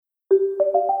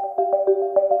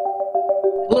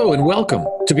Hello and welcome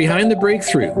to Behind the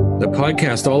Breakthrough, the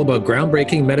podcast all about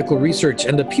groundbreaking medical research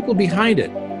and the people behind it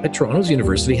at Toronto's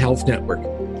University Health Network,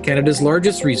 Canada's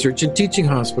largest research and teaching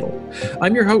hospital.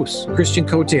 I'm your host, Christian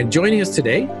Cote, and joining us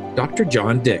today, Dr.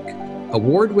 John Dick,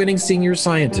 award-winning senior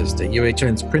scientist at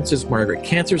UHN's Princess Margaret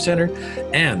Cancer Centre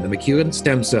and the MacEwan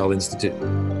Stem Cell Institute.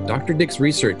 Dr. Dick's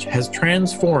research has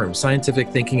transformed scientific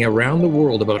thinking around the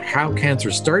world about how cancer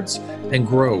starts and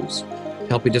grows,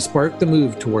 helping to spark the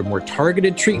move toward more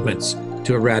targeted treatments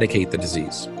to eradicate the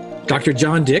disease. Dr.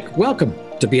 John Dick, welcome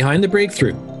to Behind the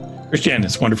Breakthrough. Christian,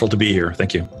 it's wonderful to be here.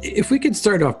 Thank you. If we could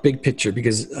start off big picture,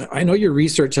 because I know your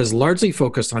research has largely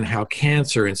focused on how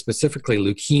cancer and specifically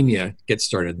leukemia gets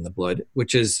started in the blood,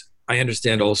 which is, I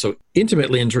understand, also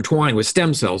intimately intertwined with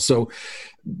stem cells. So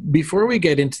before we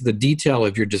get into the detail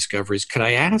of your discoveries, could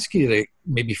I ask you to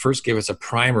maybe first give us a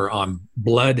primer on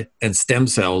blood and stem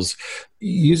cells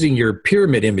using your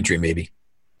pyramid imagery, maybe?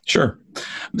 Sure.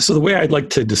 So the way I'd like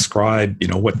to describe,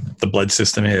 what the blood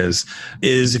system is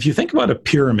if you think about a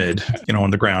pyramid,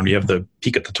 on the ground, you have the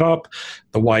peak at the top,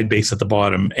 the wide base at the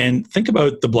bottom, and think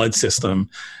about the blood system.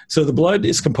 So the blood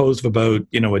is composed of about,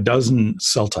 a dozen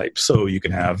cell types. So you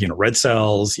can have, red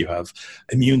cells, you have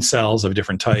immune cells of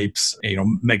different types,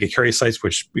 megakaryocytes,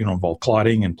 which, involve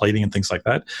clotting and plating and things like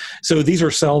that. So these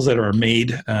are cells that are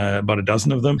made, about a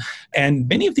dozen of them. And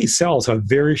many of these cells have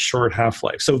very short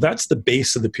half-life. So that's the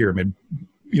base of the pyramid.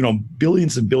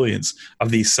 Billions and billions of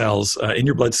these cells in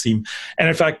your bloodstream. And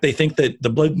in fact, they think that the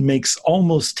blood makes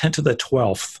almost 10 to the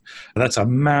 12th. That's a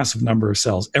massive number of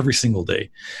cells every single day.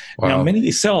 Wow. Now, many of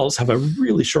these cells have a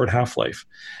really short half-life.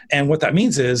 And what that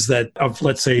means is that of,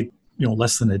 let's say,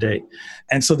 less than a day.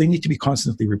 And so they need to be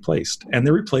constantly replaced. And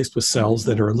they're replaced with cells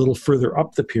that are a little further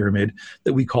up the pyramid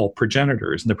that we call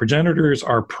progenitors. And the progenitors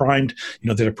are primed,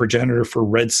 there's a progenitor for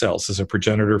red cells, there's a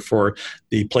progenitor for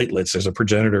the platelets, there's a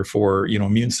progenitor for,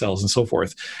 immune cells and so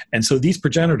forth. And so these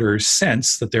progenitors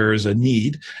sense that there is a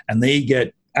need and they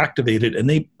get activated and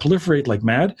they proliferate like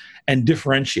mad and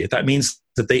differentiate. That means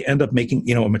that they end up making,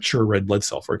 a mature red blood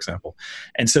cell, for example.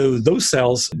 And so those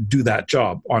cells do that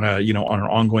job on a, on an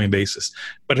ongoing basis.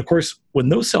 But of course, when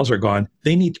those cells are gone,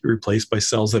 they need to be replaced by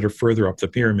cells that are further up the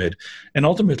pyramid. And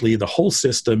ultimately, the whole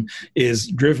system is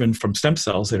driven from stem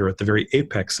cells that are at the very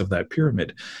apex of that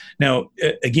pyramid. Now,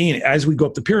 again, as we go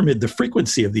up the pyramid, the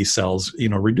frequency of these cells,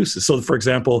 reduces. So for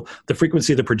example, the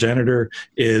frequency of the progenitor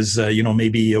is,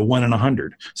 maybe 1 in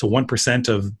 100. So 1%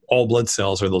 of all blood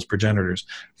cells are those progenitors.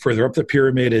 Further up the pyramid,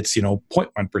 it's,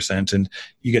 0.1%. And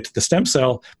you get to the stem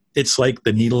cell, it's like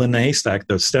the needle in the haystack.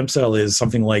 The stem cell is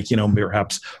something like,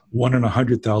 perhaps 1 in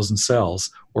 100,000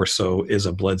 cells or so is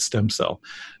a blood stem cell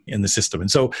in the system. And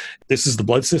so this is the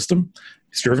blood system.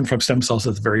 It's driven from stem cells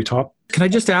at the very top. Can I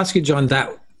just ask you, John, that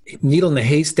needle in the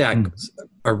haystack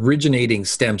originating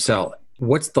stem cell,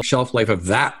 what's the shelf life of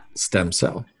that stem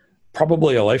cell?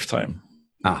 Probably a lifetime.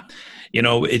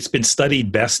 It's been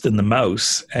studied best in the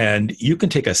mouse, and you can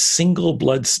take a single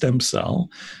blood stem cell,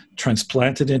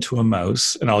 transplant it into a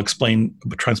mouse, and I'll explain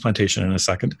transplantation in a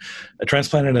second,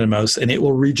 transplant it in a mouse, and it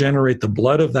will regenerate the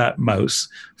blood of that mouse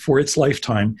for its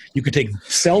lifetime. You can take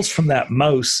cells from that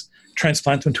mouse,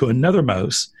 transplant them to another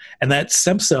mouse, and that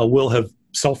stem cell will have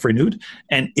self-renewed,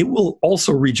 and it will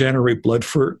also regenerate blood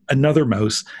for another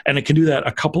mouse, and it can do that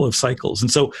a couple of cycles.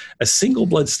 And so a single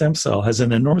blood stem cell has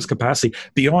an enormous capacity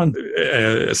beyond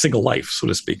a single life, so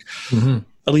to speak. Mm-hmm.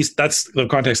 At least that's the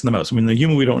context in the mouse. I mean, the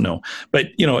human, we don't know. But,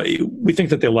 we think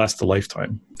that they last a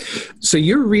lifetime. So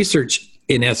your research,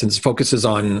 in essence, focuses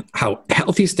on how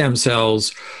healthy stem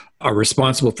cells are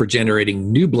responsible for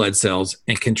generating new blood cells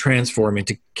and can transform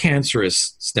into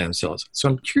cancerous stem cells. So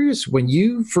I'm curious, when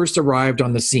you first arrived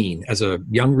on the scene as a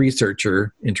young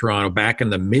researcher in Toronto back in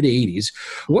the mid-'80s,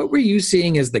 what were you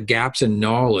seeing as the gaps in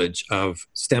knowledge of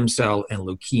stem cell and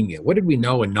leukemia? What did we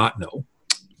know and not know?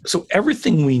 So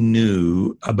everything we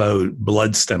knew about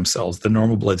blood stem cells, the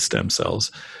normal blood stem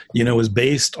cells, was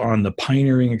based on the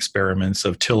pioneering experiments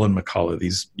of Till and McCullough,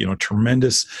 these,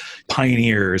 tremendous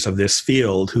pioneers of this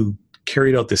field who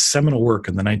carried out this seminal work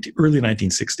in the early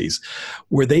 1960s,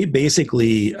 where they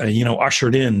basically,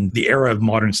 ushered in the era of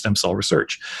modern stem cell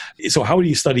research. So how do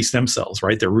you study stem cells,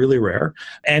 right? They're really rare.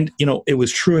 And, it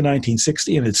was true in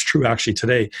 1960, and it's true actually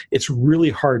today. It's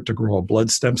really hard to grow a blood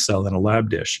stem cell in a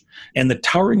lab dish. And the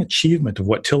towering achievement of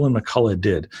what Till and McCullough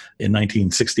did in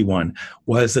 1961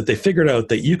 was that they figured out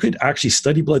that you could actually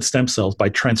study blood stem cells by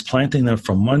transplanting them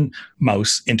from one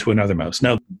mouse into another mouse.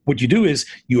 Now, what you do is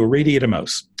you irradiate a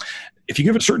mouse. If you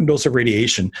give a certain dose of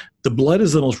radiation, the blood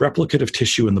is the most replicative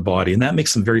tissue in the body, and that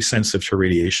makes them very sensitive to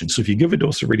radiation. So if you give a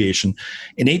dose of radiation,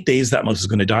 in 8 days, that mouse is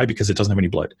going to die because it doesn't have any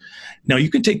blood. Now, you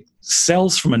can take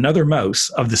cells from another mouse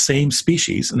of the same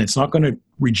species, and it's not going to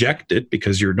reject it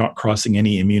because you're not crossing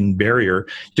any immune barrier.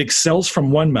 You take cells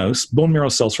from one mouse, bone marrow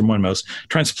cells from one mouse,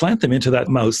 transplant them into that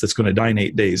mouse that's going to die in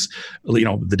 8 days,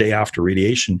 the day after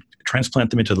radiation, transplant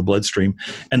them into the bloodstream.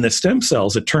 And the stem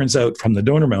cells, it turns out, from the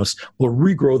donor mouse will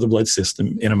regrow the blood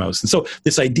system in a mouse. And so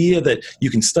this idea that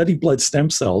you can study blood stem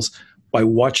cells by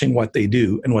watching what they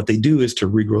do, and what they do is to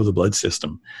regrow the blood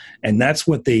system. And that's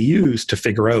what they use to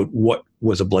figure out what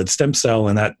was a blood stem cell,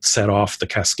 and that set off the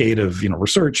cascade of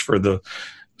research from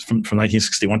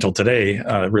 1961 till today,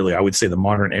 really, I would say the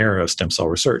modern era of stem cell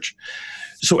research.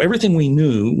 So everything we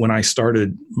knew when I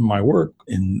started my work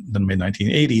in the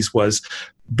mid-1980s was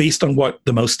based on what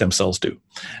the mouse stem cells do.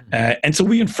 And so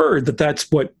we inferred that that's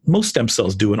what most stem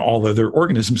cells do in all other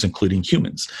organisms, including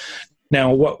humans. Now,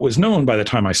 what was known by the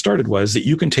time I started was that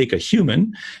you can take a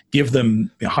human, give them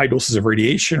high doses of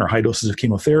radiation or high doses of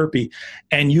chemotherapy,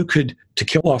 and you could, to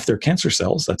kill off their cancer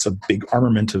cells, that's a big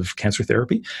armament of cancer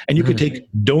therapy, and you could take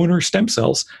donor stem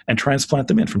cells and transplant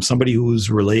them in from somebody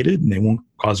who's related and they won't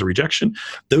cause a rejection.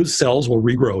 Those cells will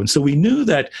regrow. And so we knew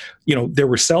that, there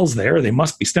were cells there. They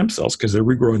must be stem cells because they're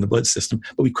regrowing the blood system,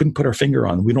 but we couldn't put our finger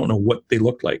on them. We don't know what they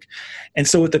look like. And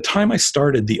so at the time I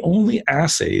started, the only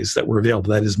assays that were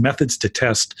available, that is methods to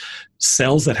test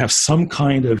cells that have some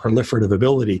kind of proliferative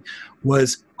ability,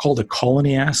 was called a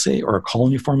colony assay or a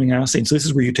colony forming assay. And so this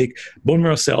is where you take bone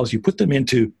marrow cells, you put them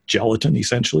into gelatin,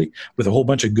 essentially, with a whole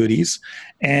bunch of goodies.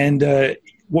 And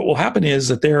what will happen is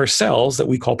that there are cells that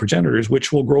we call progenitors,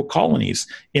 which will grow colonies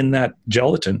in that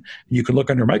gelatin. You can look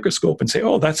under a microscope and say,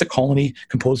 oh, that's a colony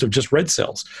composed of just red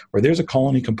cells, or there's a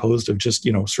colony composed of just,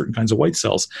 certain kinds of white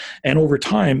cells. And over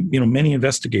time, many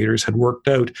investigators had worked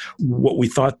out what we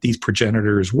thought these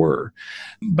progenitors were.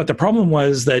 But the problem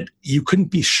was that you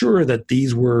couldn't be sure that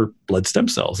these were blood stem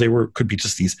cells. They could be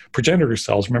just these progenitor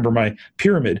cells. Remember my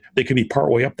pyramid, they could be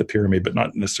partway up the pyramid, but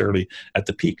not necessarily at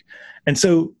the peak. And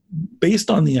so based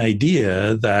on the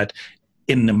idea that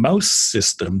in the mouse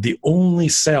system, the only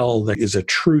cell that is a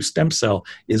true stem cell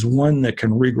is one that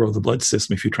can regrow the blood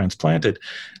system if you transplant it,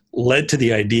 led to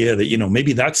the idea that,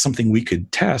 maybe that's something we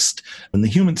could test in the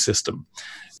human system.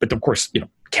 But of course,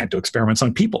 can't do experiments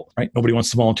on people, right? Nobody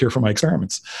wants to volunteer for my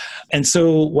experiments. And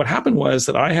so what happened was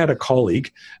that I had a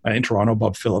colleague in Toronto,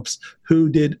 Bob Phillips, who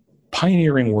did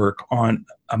pioneering work on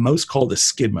a mouse called a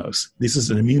skid mouse. This is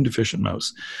an immune deficient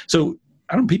mouse. So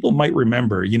people might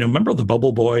remember the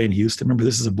Bubble Boy in Houston. Remember,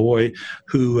 this is a boy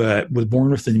who was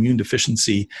born with an immune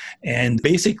deficiency. And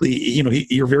basically,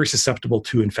 you're very susceptible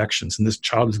to infections, and this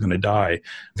child is going to die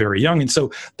very young. And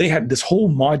so they had this whole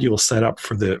module set up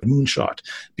for the moonshot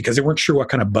because they weren't sure what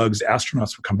kind of bugs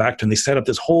astronauts would come back to. And they set up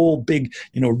this whole big,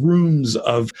 rooms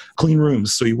of clean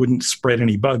rooms so you wouldn't spread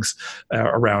any bugs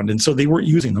around. And so they weren't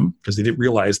using them because they didn't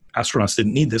realize astronauts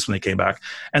didn't need this when they came back.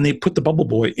 And they put the Bubble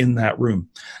Boy in that room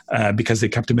because they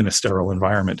kept him in a sterile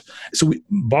environment. So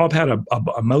Bob had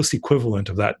a mouse equivalent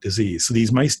of that disease. So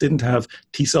these mice didn't have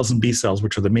T cells and B cells,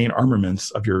 which are the main armaments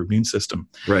of your immune system.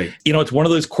 Right. It's one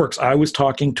of those quirks. I was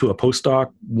talking to a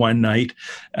postdoc one night.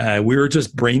 We were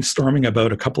just brainstorming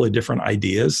about a couple of different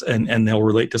ideas, and they'll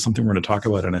relate to something we're going to talk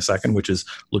about in a second, which is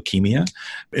leukemia.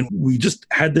 And we just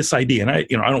had this idea, and I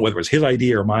don't know whether it was his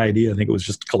idea or my idea. I think it was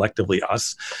just collectively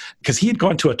us, because he had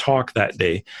gone to a talk that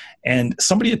day, and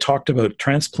somebody had talked about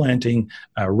transplanting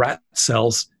rat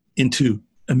cells into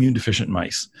immune deficient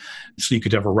mice. So you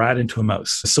could have a rat into a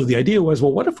mouse. So the idea was,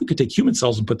 well, what if we could take human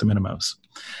cells and put them in a mouse?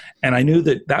 And I knew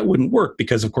that that wouldn't work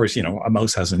because, of course, a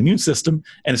mouse has an immune system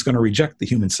and it's going to reject the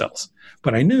human cells.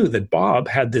 But I knew that Bob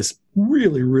had this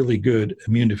really, really good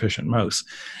immune deficient mouse.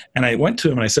 And I went to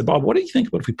him and I said, Bob, what do you think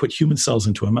about if we put human cells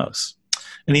into a mouse?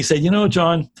 And he said,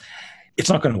 John, it's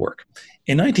not going to work.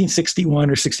 In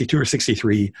 1961 or 62 or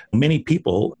 63, many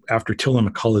people, after Tilden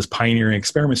McCullough's pioneering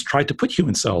experiments, tried to put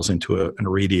human cells into an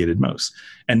irradiated mouse,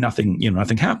 and nothing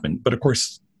happened. But of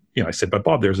course, I said, but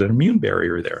Bob, there's an immune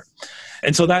barrier there.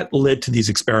 And so that led to these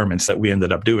experiments that we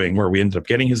ended up doing, where we ended up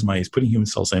getting his mice, putting human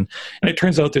cells in. And it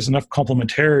turns out there's enough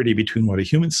complementarity between what a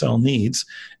human cell needs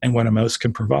and what a mouse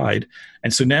can provide.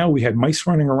 And so now we had mice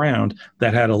running around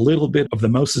that had a little bit of the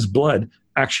mouse's blood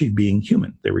actually being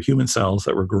human. They were human cells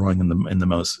that were growing in the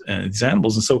mouse and these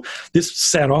animals. And so this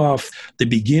set off the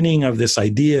beginning of this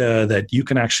idea that you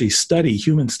can actually study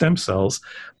human stem cells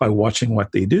by watching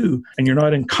what they do, and you're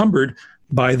not encumbered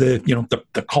by the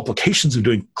complications of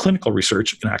doing clinical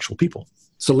research in actual people.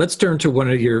 So let's turn to one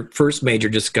of your first major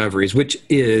discoveries, which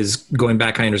is going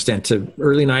back, I understand, to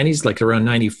early 90s, like around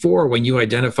 94, when you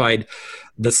identified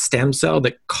the stem cell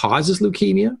that causes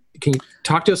leukemia. Can you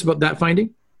talk to us about that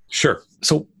finding? Sure.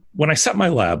 So when I set my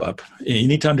lab up, you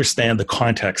need to understand the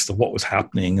context of what was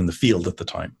happening in the field at the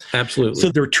time. Absolutely. So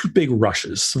there were two big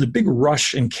rushes. So the big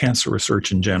rush in cancer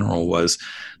research in general was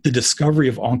the discovery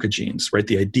of oncogenes, right?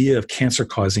 The idea of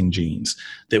cancer-causing genes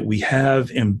that we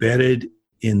have embedded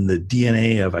in the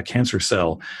DNA of a cancer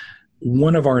cell,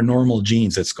 one of our normal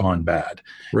genes that's gone bad.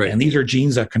 Right. And these are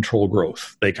genes that control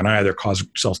growth. They can either cause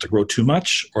cells to grow too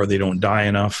much or they don't die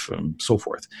enough and so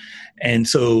forth. And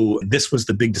so this was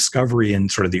the big discovery in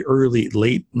sort of the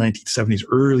late 1970s,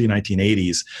 early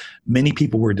 1980s. Many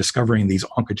people were discovering these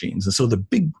oncogenes. And so the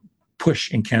big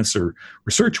push in cancer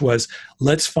research was,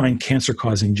 let's find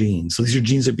cancer-causing genes. So these are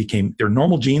genes that they're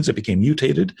normal genes that became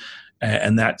mutated,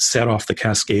 and that set off the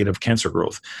cascade of cancer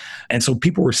growth. And so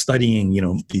people were studying,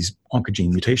 these oncogene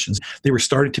mutations. They were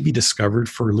starting to be discovered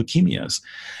for leukemias.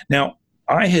 Now,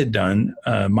 I had done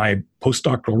my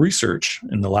postdoctoral research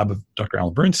in the lab of Dr.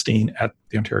 Alan Bernstein at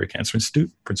the Ontario Cancer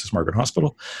Institute, Princess Margaret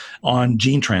Hospital, on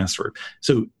gene transfer.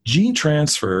 So gene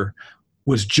transfer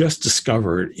was just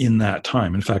discovered in that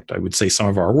time. In fact, I would say some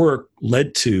of our work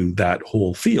led to that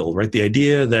whole field, right? The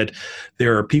idea that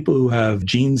there are people who have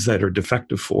genes that are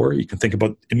defective for, you can think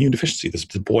about immune deficiency. There's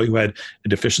a boy who had a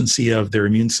deficiency of their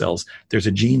immune cells. There's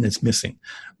a gene that's missing.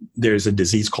 There's a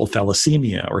disease called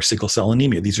thalassemia or sickle cell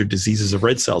anemia. These are diseases of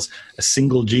red cells, a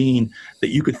single gene that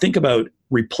you could think about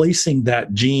replacing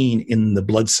that gene in the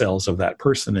blood cells of that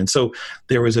person. And so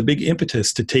there was a big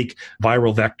impetus to take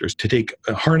viral vectors, to take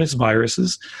harness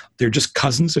viruses. They're just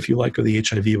cousins, if you like, of the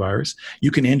HIV virus.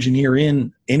 You can engineer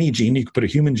in any gene. You can put a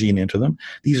human gene into them.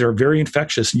 These are very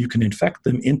infectious, and you can infect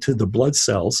them into the blood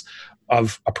cells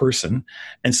of a person.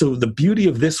 And so the beauty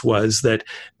of this was that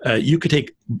you could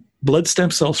take blood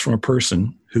stem cells from a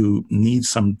person who needs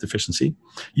some deficiency.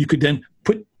 You could then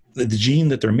put the gene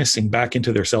that they're missing back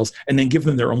into their cells and then give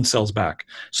them their own cells back.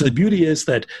 So the beauty is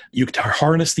that you can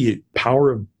harness the power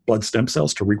of blood stem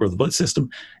cells to regrow the blood system,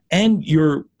 and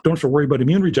you don't have to worry about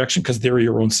immune rejection because they're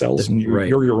your own cells and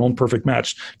you're your own perfect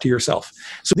match to yourself.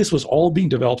 So this was all being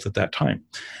developed at that time.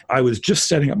 I was just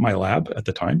setting up my lab at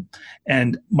the time,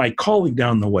 and my colleague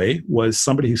down the way was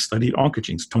somebody who studied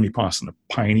oncogenes, Tony Pawson,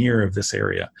 a pioneer of this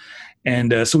area.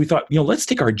 And so we thought, let's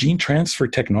take our gene transfer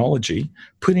technology,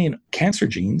 put in cancer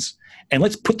genes, and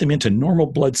let's put them into normal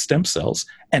blood stem cells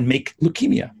and make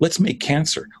leukemia. Let's make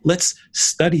cancer. Let's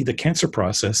study the cancer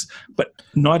process, but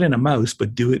not in a mouse,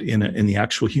 but do it in the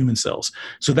actual human cells.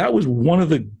 So that was one of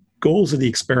the goals of the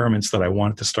experiments that I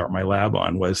wanted to start my lab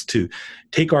on, was to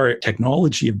take our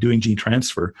technology of doing gene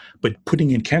transfer, but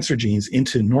putting in cancer genes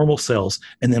into normal cells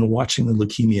and then watching the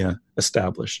leukemia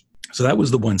establish. So that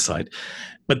was the one side.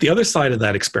 But the other side of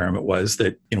that experiment was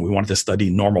that, we wanted to study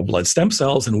normal blood stem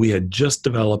cells, and we had just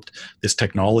developed this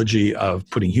technology of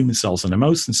putting human cells in a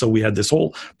mouse. And so we had this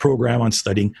whole program on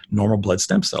studying normal blood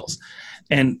stem cells.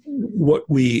 And what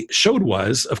we showed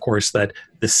was, of course, that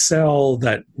the cell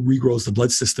that regrows the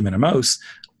blood system in a mouse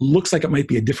looks like it might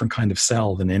be a different kind of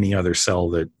cell than any other cell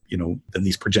that, than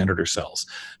these progenitor cells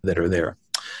that are there.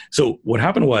 So what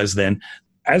happened was then,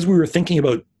 as we were thinking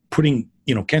about putting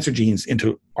cancer genes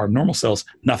into our normal cells,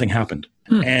 nothing happened.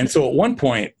 And so at one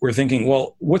point we're thinking,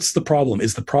 well, what's the problem?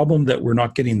 Is the problem that we're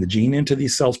not getting the gene into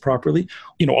these cells properly?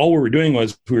 All we were doing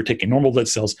was we were taking normal blood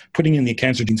cells, putting in the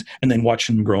cancer genes, and then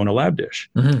watching them grow in a lab dish.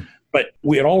 Mm-hmm. But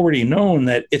we had already known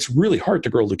that it's really hard to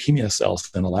grow leukemia cells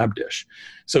in a lab dish.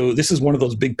 So this is one of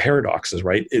those big paradoxes,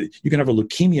 right? You can have a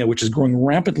leukemia, which is growing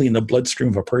rampantly in the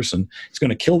bloodstream of a person. It's going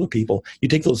to kill the people. You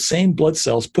take those same blood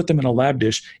cells, put them in a lab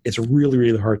dish. It's really,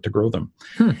 really hard to grow them.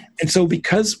 And so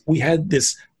because we had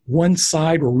this one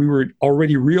side where we were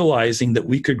already realizing that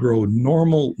we could grow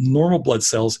normal blood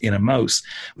cells in a mouse,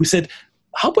 we said,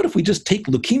 how about if we just take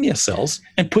leukemia cells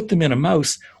and put them in a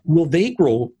mouse? Will they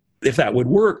grow? If that would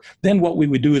work, then what we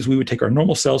would do is we would take our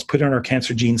normal cells, put in our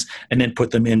cancer genes, and then put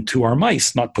them into our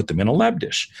mice, not put them in a lab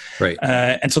dish. Right.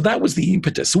 And so that was the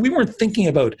impetus. So we weren't thinking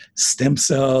about stem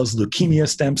cells, leukemia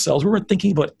stem cells. We weren't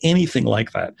thinking about anything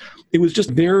like that. It was just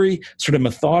very sort of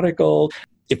methodical.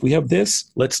 If we have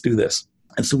this, let's do this.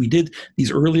 And so we did these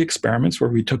early experiments where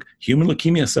we took human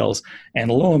leukemia cells,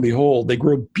 and lo and behold, they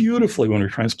grow beautifully when we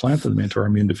transplanted them into our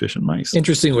immune-deficient mice.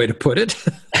 Interesting way to put it.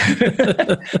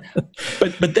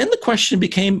 But then the question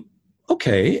became,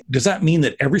 okay, does that mean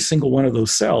that every single one of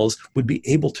those cells would be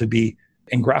able to be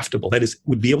engraftable? That is,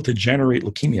 would be able to generate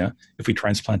leukemia if we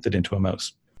transplanted into a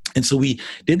mouse? And so we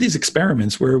did these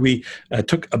experiments where we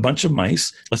took a bunch of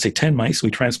mice, let's say 10 mice, we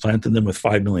transplanted them with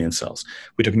 5 million cells.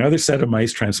 We took another set of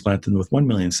mice, transplanted them with 1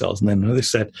 million cells, and then another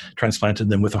set transplanted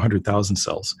them with 100,000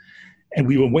 cells. And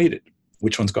we weighted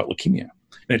which ones got leukemia.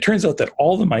 And it turns out that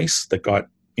all the mice that got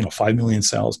 5 million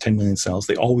cells, 10 million cells,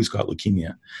 they always got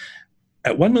leukemia.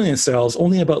 At 1 million cells,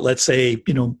 only about, let's say,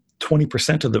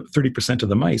 20% of the 30% of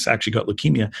the mice actually got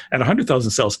leukemia. At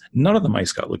 100,000 cells, none of the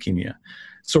mice got leukemia.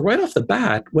 So right off the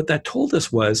bat, what that told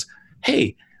us was,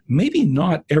 hey, maybe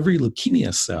not every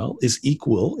leukemia cell is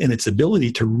equal in its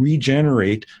ability to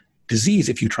regenerate disease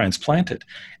if you transplant it.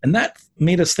 And that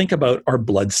made us think about our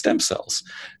blood stem cells,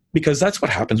 because that's what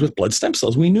happens with blood stem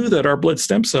cells. We knew that our blood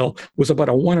stem cell was about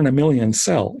a 1 in a million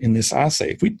cell in this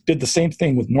assay. If we did the same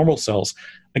thing with normal cells,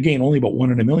 again, only about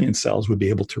 1 in a million cells would be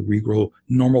able to regrow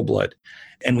normal blood.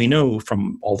 And we know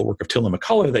from all the work of Till and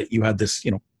McCullough that you had this,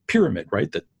 pyramid,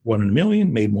 right? That 1 in a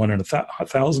million made 1 in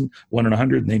 1,000, 1 in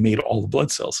 100, and they made all the blood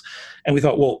cells. And we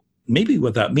thought, well, maybe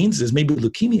what that means is maybe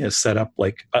leukemia is set up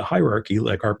like a hierarchy,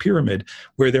 like our pyramid,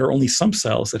 where there are only some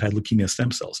cells that had leukemia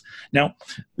stem cells. Now,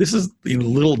 this is a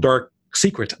little dark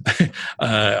secret,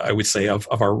 I would say, of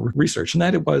our research. And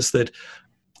that it was that,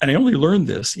 and I only learned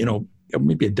this,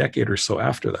 maybe a decade or so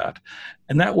after that.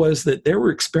 And that was that there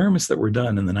were experiments that were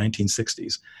done in the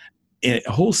 1960s, in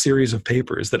a whole series of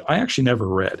papers that I actually never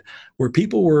read, where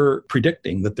people were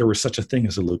predicting that there was such a thing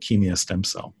as a leukemia stem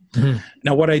cell. Mm-hmm.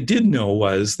 Now, what I did know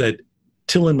was that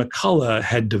Till and McCullough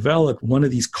had developed one of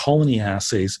these colony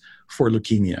assays for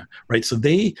leukemia, right? So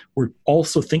they were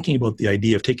also thinking about the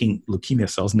idea of taking leukemia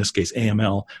cells, in this case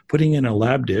AML, putting in a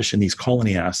lab dish in these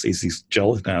colony assays, these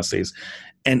gelatin assays.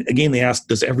 And again, they asked,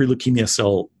 does every leukemia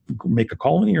cell make a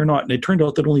colony or not? And it turned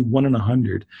out that only 1 in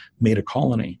 100 made a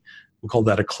colony. We call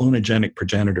that a clonogenic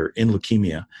progenitor in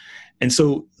leukemia. And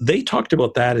so they talked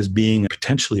about that as being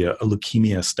potentially a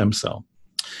leukemia stem cell.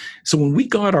 So when we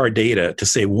got our data to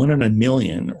say 1 in a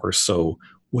million or so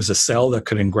was a cell that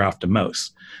could engraft a mouse.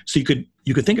 So you could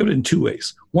think of it in two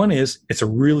ways. One is it's a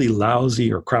really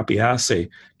lousy or crappy assay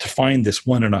to find this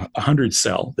 1 in 100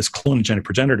 cell, this clonogenic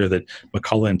progenitor that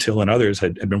McCullough and Till and others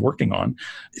had been working on.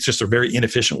 It's just a very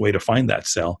inefficient way to find that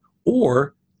cell.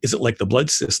 Or is it like the blood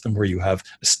system where you have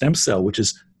a stem cell, which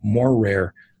is more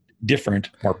rare,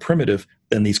 different, more primitive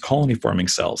than these colony-forming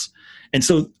cells? And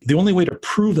so the only way to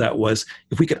prove that was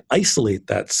if we could isolate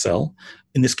that cell,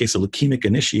 in this case a leukemic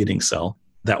initiating cell,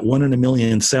 that 1 in a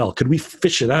million cell, could we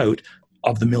fish it out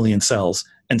of the million cells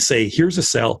and say, here's a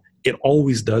cell, it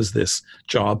always does this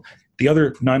job. The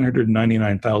other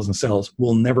 999,000 cells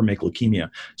will never make leukemia.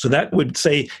 So that would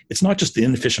say it's not just the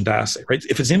inefficient assay, right?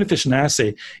 If it's an inefficient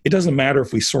assay, it doesn't matter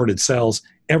if we sorted cells.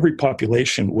 Every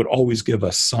population would always give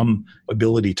us some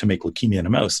ability to make leukemia in a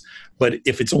mouse. But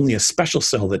if it's only a special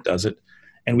cell that does it,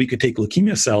 and we could take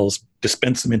leukemia cells,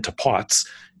 dispense them into pots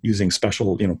using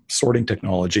special, sorting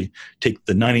technology, take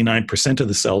the 99% of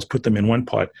the cells, put them in one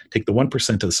pot, take the 1%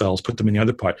 of the cells, put them in the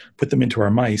other pot, put them into our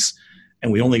mice,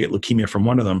 and we only get leukemia from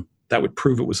one of them, that would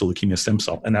prove it was a leukemia stem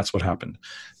cell. And that's what happened.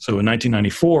 So in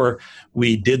 1994,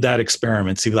 we did that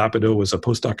experiment. Steve Lapido was a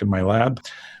postdoc in my lab.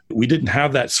 We didn't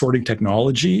have that sorting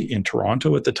technology in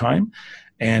Toronto at the time.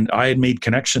 And I had made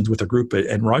connections with a group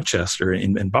in Rochester,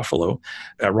 in Buffalo,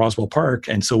 at Roswell Park.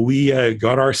 And so we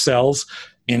got our cells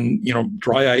in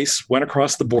dry ice, went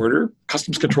across the border.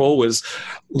 Customs control was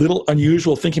a little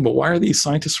unusual, thinking, but why are these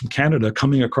scientists from Canada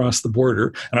coming across the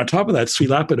border? And on top of that, Sri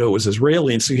Lapido was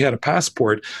Israeli, and so he had a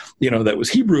passport, that was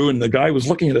Hebrew, and the guy was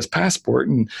looking at his passport,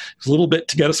 and it was a little bit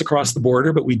to get us across the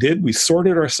border, but we did. We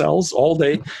sorted our cells all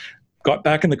day, got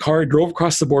back in the car, drove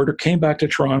across the border, came back to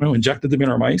Toronto, injected them in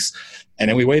our mice, and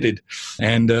then we waited.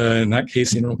 And in that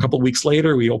case, a couple of weeks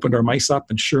later, we opened our mice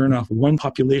up, and sure enough, one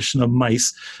population of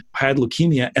mice had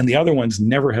leukemia, and the other ones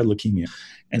never had leukemia.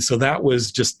 And so that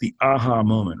was just the aha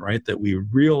moment, right? That we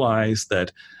realized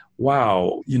that,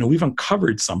 wow, we've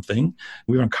uncovered something.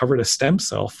 We've uncovered a stem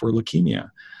cell for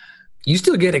leukemia. You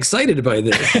still get excited by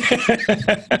this.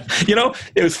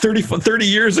 It was 30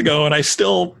 years ago, and I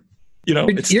still...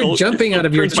 you're jumping out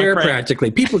of your chair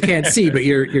practically. People can't see, but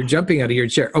you're jumping out of your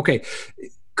chair. Okay.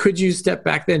 Could you step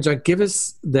back then, John? Give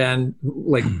us then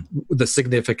the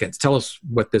significance. Tell us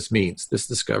what this means, this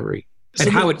discovery,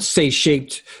 and how it,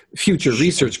 shaped future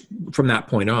research from that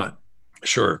point on.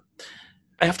 Sure.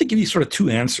 I have to give you sort of two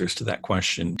answers to that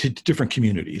question to different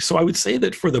communities. So I would say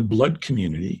that for the blood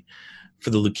community, for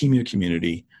the leukemia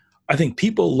community, I think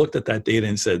people looked at that data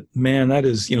and said, man, that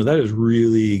is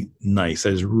really nice.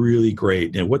 That is really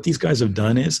great. And what these guys have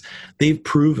done is they've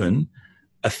proven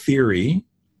a theory,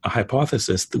 a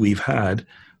hypothesis that we've had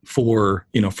for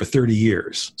 30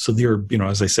 years. So there,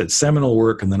 as I said, seminal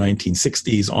work in the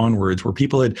 1960s onwards, where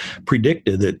people had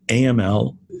predicted that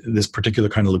AML, this particular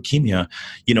kind of leukemia,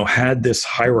 had this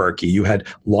hierarchy. You had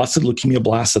lots of leukemia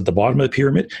blasts at the bottom of the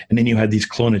pyramid, and then you had these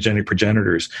clonogenic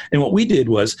progenitors. And what we did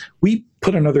was we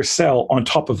put another cell on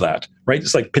top of that, right?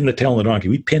 It's like pin the tail on the donkey.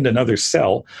 We pinned another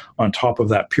cell on top of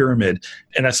that pyramid,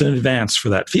 and that's an advance for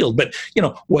that field. But,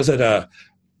 was it a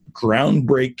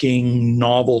groundbreaking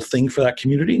novel thing for that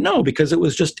community? No, because it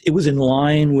was in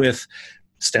line with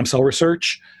stem cell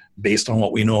research based on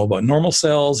what we know about normal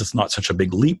cells. It's not such a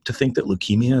big leap to think that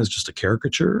leukemia is just a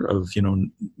caricature of,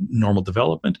 normal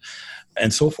development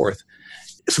and so forth.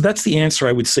 So that's the answer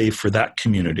I would say for that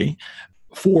community.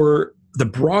 For the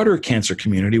broader cancer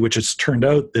community, which it's turned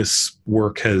out this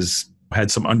work has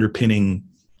had some underpinning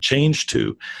change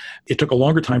to, it took a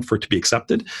longer time for it to be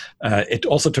accepted. It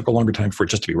also took a longer time for it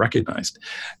just to be recognized.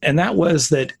 And that was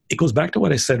that it goes back to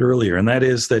what I said earlier, and that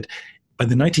is that by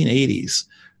the 1980s,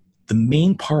 the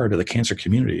main part of the cancer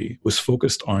community was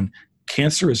focused on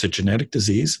cancer as a genetic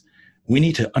disease. We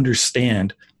need to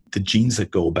understand the genes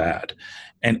that go bad.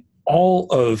 And all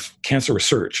of cancer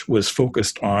research was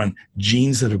focused on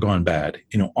genes that have gone bad,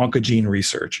 oncogene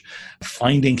research,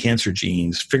 finding cancer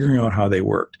genes, figuring out how they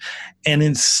worked. And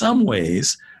in some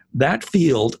ways, that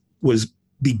field was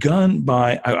begun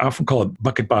by, I often call it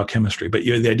bucket biochemistry, but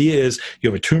the idea is you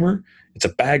have a tumor, it's a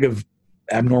bag of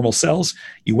abnormal cells,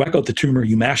 you whack out the tumor,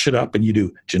 you mash it up, and you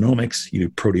do genomics, you do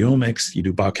proteomics, you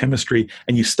do biochemistry,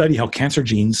 and you study how cancer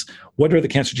genes, what are the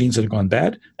cancer genes that have gone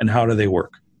bad, and how do they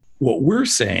work? What we're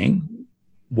saying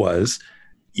was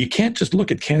you can't just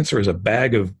look at cancer as a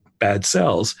bag of bad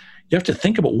cells. You have to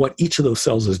think about what each of those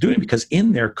cells is doing, because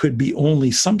in there could be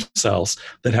only some cells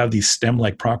that have these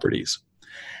stem-like properties.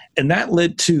 And that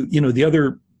led to, the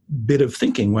other bit of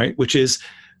thinking, right, which is,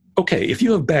 okay, if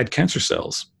you have bad cancer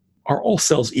cells, are all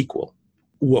cells equal?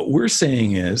 What we're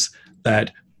saying is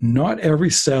that not every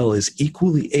cell is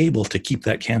equally able to keep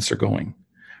that cancer going.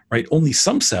 Right? Only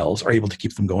some cells are able to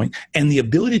keep them going. And the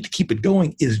ability to keep it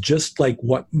going is just like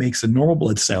what makes a normal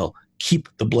blood cell keep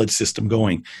the blood system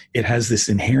going. It has this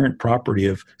inherent property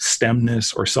of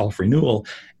stemness or self-renewal.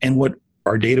 And what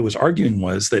our data was arguing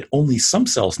was that only some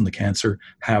cells in the cancer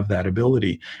have that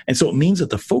ability. And so it means that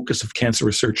the focus of cancer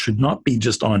research should not be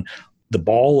just on the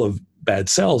ball of bad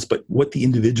cells, but what the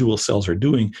individual cells are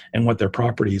doing and what their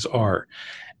properties are.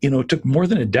 It took more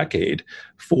than a decade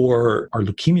for our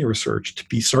leukemia research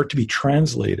to start to be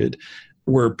translated,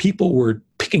 where people were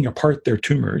picking apart their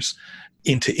tumors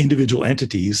into individual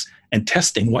entities and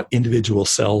testing what individual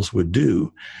cells would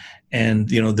do. And,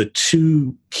 the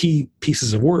two key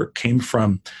pieces of work came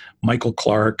from Michael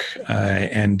Clark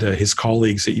and his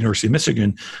colleagues at University of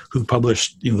Michigan, who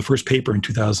published, the first paper in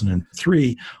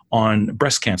 2003 on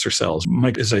breast cancer cells.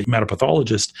 Mike is a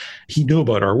hematopathologist. He knew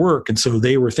about our work, and so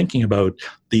they were thinking about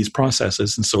these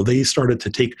processes. And so they started to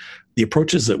take the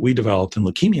approaches that we developed in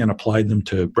leukemia and applied them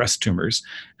to breast tumors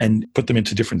and put them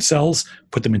into different cells,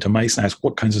 put them into mice, and ask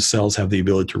what kinds of cells have the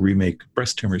ability to remake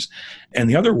breast tumors. And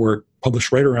the other work,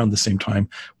 published right around the same time,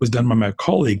 was done by my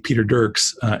colleague, Peter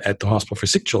Dirks, at the Hospital for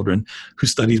Sick Children, who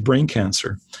studies brain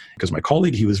cancer. Because my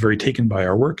colleague, he was very taken by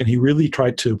our work, and he really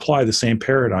tried to apply the same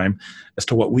paradigm as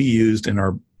to what we used in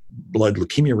our blood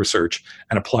leukemia research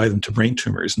and apply them to brain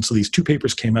tumors. And so these two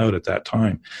papers came out at that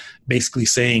time, basically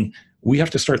saying, we have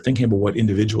to start thinking about what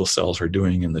individual cells are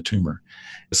doing in the tumor.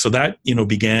 So that,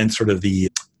 began sort of the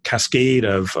cascade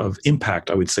of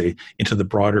impact, I would say, into the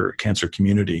broader cancer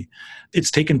community.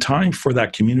 It's taken time for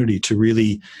that community to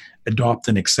really adopt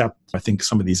and accept, I think,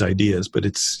 some of these ideas, but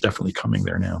it's definitely coming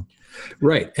there now.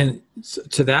 Right. And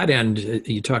to that end,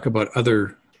 you talk about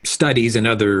other studies and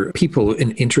other people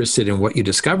interested in what you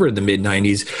discovered in the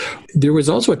mid-90s. There was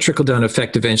also a trickle-down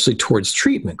effect eventually towards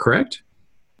treatment, correct?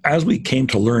 As we came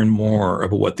to learn more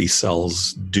about what these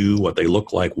cells do, what they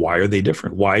look like, why are they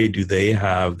different? Why do they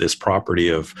have this property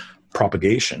of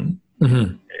propagation,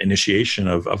 initiation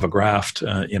of a graft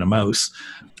in a mouse?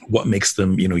 What makes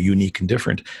them, unique and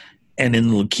different? And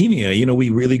in leukemia, we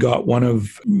really got one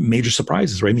of major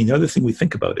surprises, right? I mean, the other thing we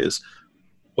think about is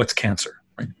what's cancer,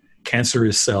 right? Cancer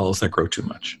is cells that grow too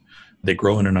much. They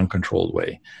grow in an uncontrolled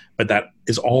way, but that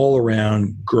is all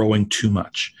around growing too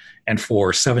much. And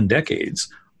for 7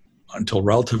 decades, until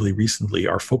relatively recently,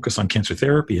 our focus on cancer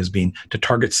therapy has been to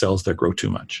target cells that grow too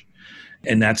much.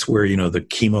 And that's where, the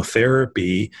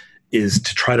chemotherapy is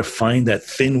to try to find that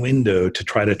thin window to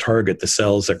try to target the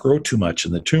cells that grow too much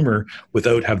in the tumor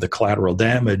without have the collateral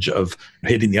damage of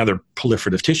hitting the other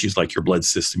proliferative tissues like your blood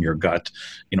system, your gut,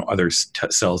 other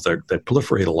cells that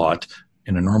proliferate a lot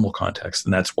in a normal context.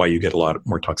 And that's why you get a lot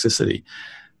more toxicity.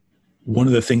 one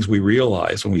of the things we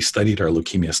realized when we studied our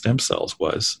leukemia stem cells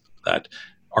was that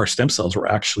our stem cells were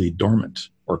actually dormant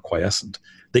or quiescent.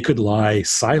 They could lie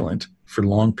silent for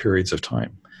long periods of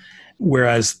time.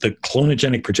 Whereas the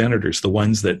clonogenic progenitors, the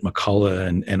ones that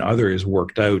McCullough and others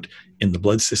worked out in the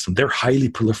blood system, they're highly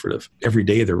proliferative. Every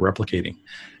day they're replicating.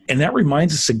 And that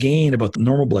reminds us again about the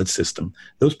normal blood system.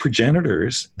 Those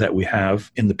progenitors that we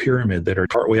have in the pyramid that are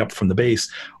partway up from the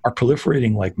base are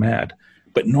proliferating like mad.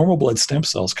 But normal blood stem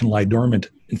cells can lie dormant.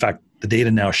 In fact, the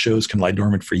data now shows can lie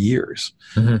dormant for years.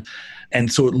 Mm-hmm.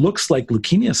 And so it looks like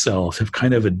leukemia cells have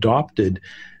kind of adopted,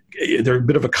 they're a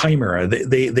bit of a chimera.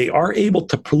 They are able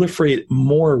to proliferate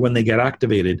more when they get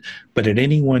activated, but at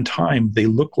any one time, they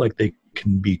look like they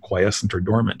can be quiescent or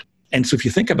dormant. And so if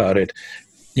you think about it,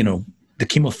 the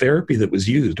chemotherapy that was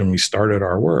used when we started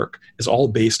our work is all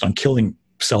based on killing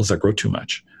cells that grow too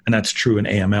much. And that's true in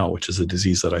AML, which is a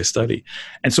disease that I study.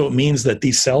 And so it means that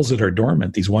these cells that are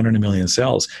dormant, these 1 in a million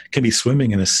cells, can be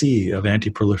swimming in a sea of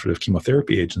anti-proliferative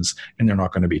chemotherapy agents, and they're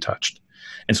not going to be touched.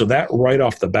 And so that right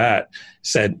off the bat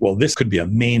said, well, this could be a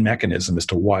main mechanism as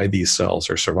to why these cells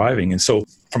are surviving. And so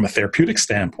from a therapeutic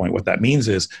standpoint, what that means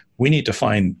is we need to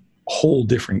find whole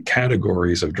different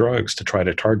categories of drugs to try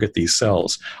to target these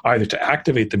cells, either to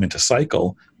activate them into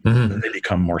cycle, mm-hmm. and they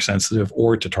become more sensitive,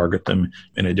 or to target them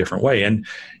in a different way. And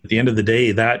at the end of the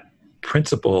day, that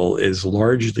principle is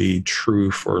largely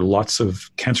true for lots of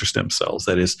cancer stem cells.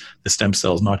 That is, the stem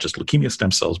cells, not just leukemia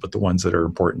stem cells, but the ones that are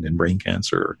important in brain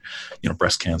cancer,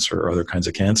 breast cancer or other kinds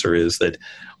of cancer, is that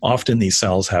often these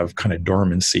cells have kind of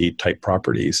dormancy type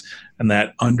properties, and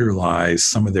that underlies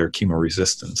some of their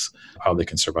chemoresistance, how they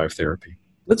can survive therapy.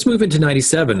 Let's move into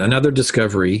 97, another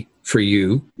discovery for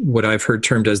you, what I've heard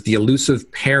termed as the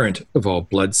elusive parent of all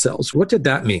blood cells. What did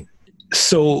that mean?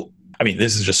 So,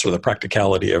 this is just sort of the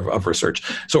practicality of research.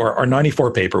 So our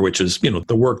 94 paper, which is,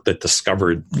 the work that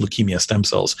discovered leukemia stem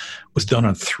cells, was done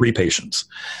on 3 patients.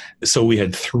 So we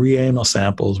had 3 AML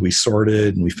samples, we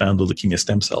sorted, and we found the leukemia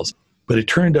stem cells. But it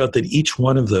turned out that each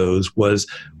one of those was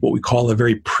what we call a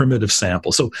very primitive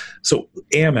sample. So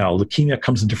AML, leukemia,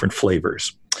 comes in different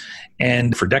flavors.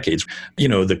 And for decades,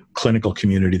 the clinical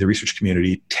community, the research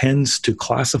community tends to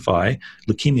classify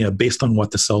leukemia based on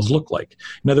what the cells look like.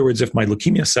 In other words, if my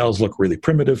leukemia cells look really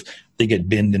primitive, they get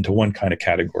binned into one kind of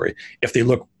category. If they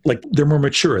look like they're more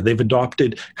mature, they've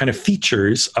adopted kind of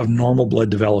features of normal blood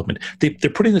development. They're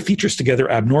putting the features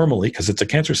together abnormally because it's a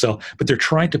cancer cell, but they're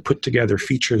trying to put together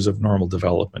features of normal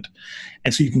development.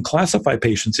 And so you can classify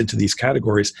patients into these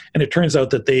categories, and it turns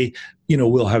out that they,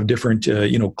 will have different,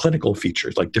 clinical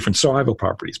features, like different survival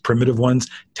properties. Primitive ones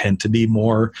tend to be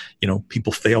more,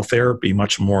 people fail therapy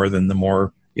much more than the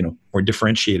more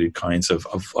differentiated kinds of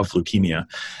leukemia.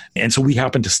 And so we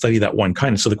happened to study that one kind.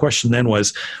 And so the question then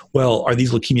was, well, are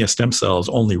these leukemia stem cells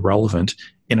only relevant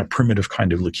in a primitive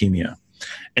kind of leukemia?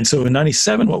 And so in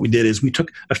 97, what we did is we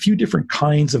took a few different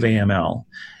kinds of AML.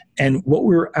 And what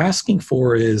we were asking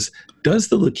for is, does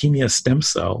the leukemia stem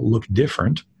cell look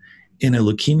different in a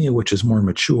leukemia which is more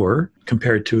mature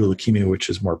compared to a leukemia which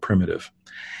is more primitive?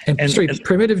 And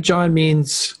primitive, John,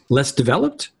 means less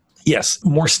developed? Yes,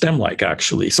 more stem-like,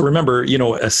 actually. So remember,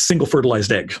 a single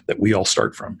fertilized egg that we all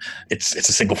start from. It's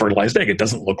a single fertilized egg. It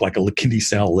doesn't look like a kidney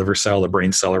cell, liver cell, a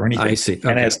brain cell, or anything. I see. Okay.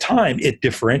 And as time, it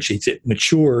differentiates. It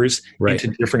matures into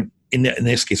different, in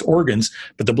this case, organs.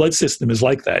 But the blood system is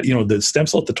like that. The stem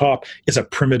cell at the top is a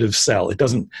primitive cell. It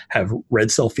doesn't have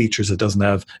red cell features. It doesn't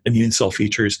have immune cell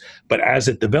features. But as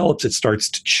it develops, it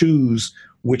starts to choose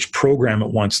which program it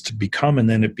wants to become, and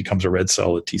then it becomes a red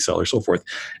cell, a T cell, or so forth.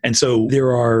 And so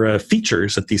there are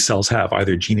features that these cells have,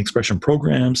 either gene expression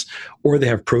programs, or they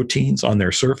have proteins on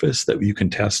their surface that you can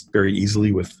test very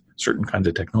easily with certain kinds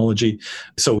of technology.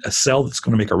 So a cell that's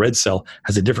going to make a red cell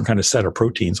has a different kind of set of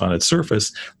proteins on its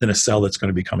surface than a cell that's going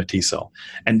to become a T cell.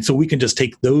 And so we can just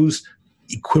take those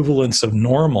equivalents of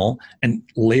normal and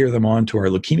layer them onto our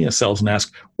leukemia cells and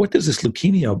ask, what does this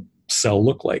leukemia cell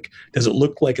look like? Does it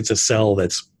look like it's a cell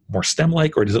that's more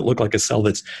stem-like, or does it look like a cell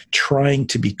that's trying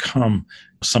to become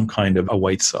some kind of a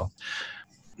white cell?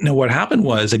 Now, what happened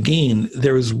was, again,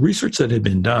 there was research that had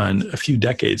been done a few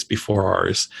decades before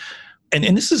ours.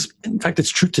 And this is, in fact, it's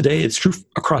true today. It's true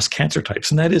across cancer types.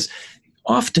 And that is,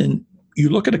 often you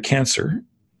look at a cancer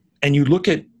and you look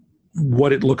at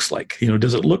what it looks like.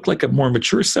 Does it look like a more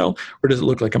mature cell, or does it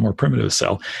look like a more primitive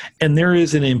cell? And there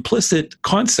is an implicit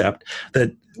concept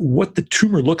that what the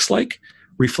tumor looks like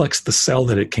reflects the cell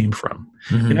that it came from.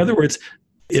 Mm-hmm. In other words,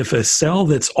 if a cell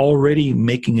that's already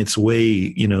making its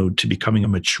way, to becoming a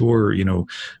mature,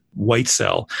 white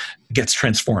cell gets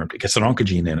transformed, it gets an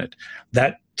oncogene in it,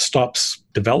 that stops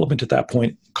development at that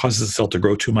point, causes the cell to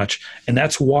grow too much. And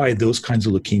that's why those kinds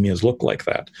of leukemias look like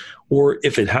that. Or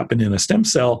if it happened in a stem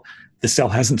cell, the cell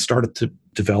hasn't started to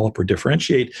develop or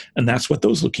differentiate, and that's what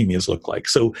those leukemias look like.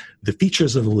 So the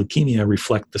features of the leukemia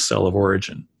reflect the cell of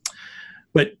origin.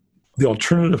 But the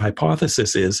alternative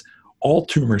hypothesis is all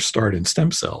tumors start in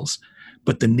stem cells,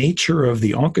 but the nature of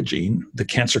the oncogene, the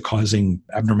cancer-causing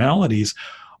abnormalities,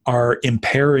 are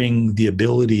impairing the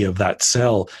ability of that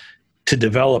cell to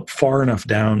develop far enough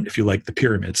down, if you like, the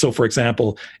pyramid. So, for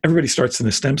example, everybody starts in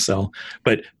a stem cell,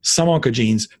 but some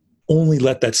oncogenes only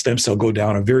let that stem cell go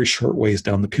down a very short ways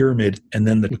down the pyramid, and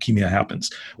then the leukemia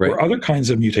happens. Right. Where other kinds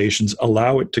of mutations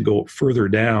allow it to go further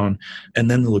down,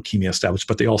 and then the leukemia established,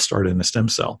 but they all start in a stem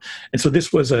cell. And so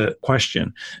this was a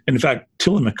question. And in fact,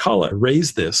 Till and McCullough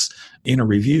raised this in a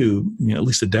review, at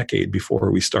least a decade before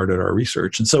we started our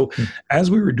research. And so as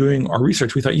we were doing our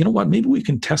research, we thought, you know what, maybe we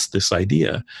can test this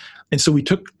idea. And so we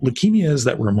took leukemias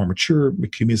that were more mature,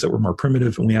 leukemias that were more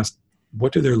primitive, and we asked,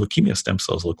 what do their leukemia stem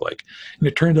cells look like? And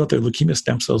it turned out their leukemia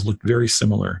stem cells looked very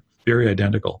similar, very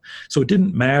identical. So it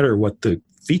didn't matter what the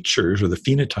features or the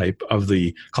phenotype of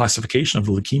the classification of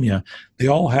the leukemia. They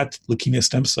all had leukemia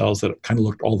stem cells that kind of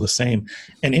looked all the same.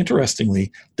 And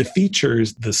interestingly, the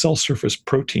features, the cell surface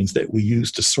proteins that we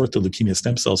use to sort the leukemia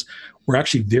stem cells were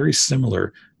actually very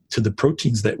similar to the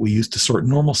proteins that we use to sort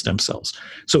normal stem cells.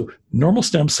 So normal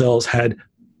stem cells had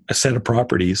a set of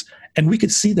properties, and we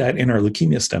could see that in our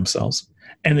leukemia stem cells.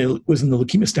 And it was in the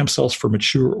leukemia stem cells for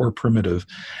mature or primitive.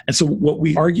 And so what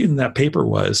we argued in that paper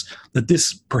was that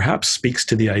this perhaps speaks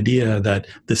to the idea that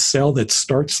the cell that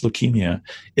starts leukemia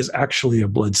is actually a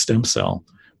blood stem cell,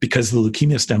 because the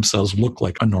leukemia stem cells look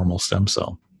like a normal stem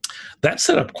cell. That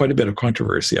set up quite a bit of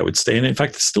controversy, I would say. And in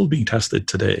fact, it's still being tested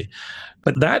today.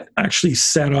 But that actually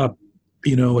set up,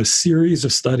 a series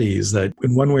of studies that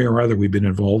in one way or other we've been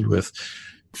involved with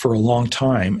for a long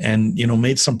time, and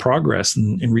made some progress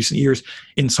in recent years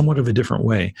in somewhat of a different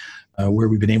way, where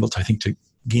we've been able to, I think, to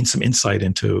gain some insight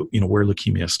into where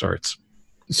leukemia starts.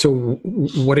 So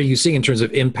what are you seeing in terms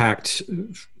of impact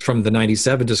from the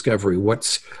 97 discovery?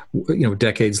 What's,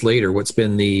 decades later, what's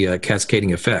been the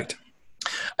cascading effect?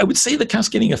 I would say the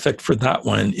cascading effect for that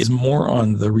one is more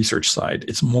on the research side.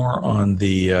 It's more on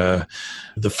the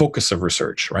focus of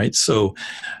research, right? So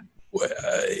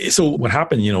what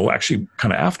happened, actually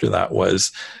kind of after that was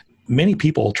many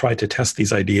people tried to test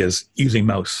these ideas using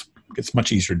mouse. It's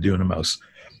much easier to do in a mouse.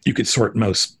 You could sort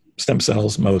mouse stem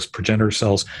cells, mouse progenitor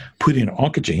cells, put in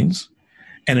oncogenes,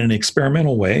 and in an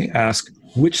experimental way ask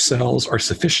which cells are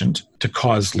sufficient to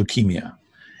cause leukemia.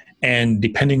 And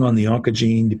depending on the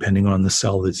oncogene, depending on the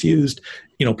cell that's used,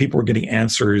 people were getting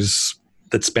answers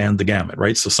that spanned the gamut,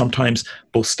 right? So sometimes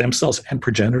both stem cells and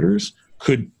progenitors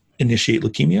could initiate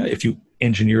leukemia if you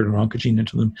engineered an oncogene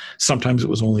into them. Sometimes it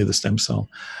was only the stem cell.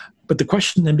 But the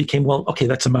question then became, well, okay,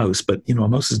 that's a mouse, but a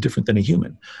mouse is different than a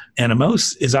human. And a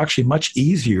mouse is actually much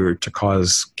easier to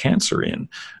cause cancer in.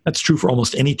 That's true for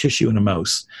almost any tissue in a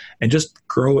mouse. And just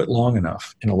grow it long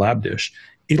enough in a lab dish,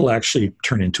 it'll actually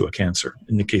turn into a cancer.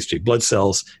 In the case of blood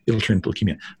cells, it'll turn into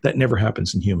leukemia. That never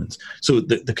happens in humans. So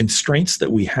the constraints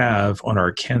that we have on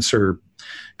our cancer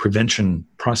prevention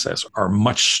process are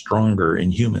much stronger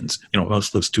in humans.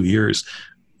 Most lives 2 years.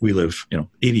 We live,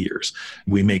 80 years.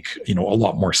 We make, a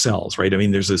lot more cells, right? I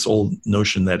mean, there's this old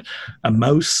notion that a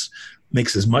mouse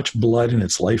makes as much blood in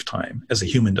its lifetime as a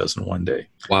human does in one day.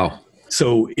 Wow.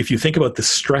 So if you think about the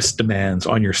stress demands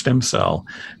on your stem cell,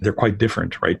 they're quite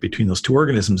different, right, between those two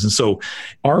organisms. And so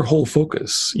our whole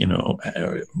focus,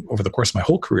 over the course of my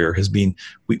whole career has been,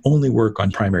 we only work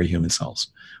on primary human cells.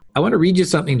 I want to read you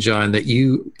something, John, that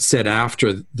you said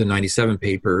after the 97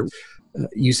 paper.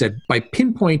 You said, by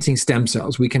pinpointing stem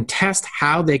cells, we can test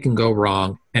how they can go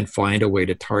wrong and find a way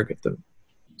to target them.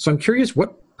 So I'm curious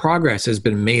what progress has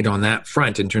been made on that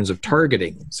front in terms of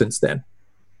targeting since then.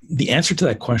 The answer to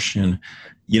that question,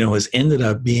 has ended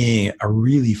up being a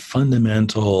really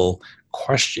fundamental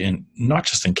question, not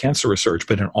just in cancer research,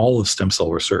 but in all of stem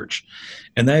cell research.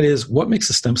 And that is, what makes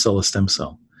a stem cell a stem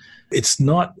cell? It's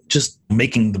not just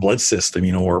making the blood system,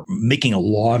 or making a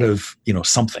lot of,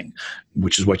 something,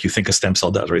 which is what you think a stem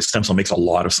cell does, right? A stem cell makes a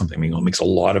lot of something, it makes a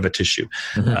lot of a tissue.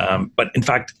 Mm-hmm. But in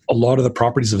fact, a lot of the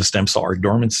properties of a stem cell are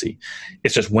dormancy.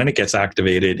 It's just when it gets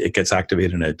activated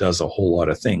and it does a whole lot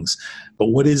of things. But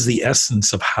what is the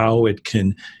essence of how it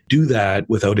can do that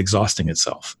without exhausting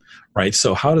itself, right?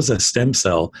 So how does a stem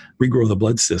cell regrow the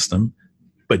blood system,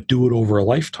 but do it over a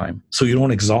lifetime? So you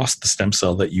don't exhaust the stem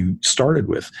cell that you started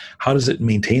with. How does it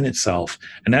maintain itself?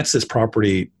 And that's this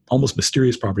property, almost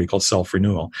mysterious property called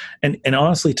self-renewal. And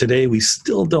honestly, today we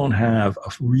still don't have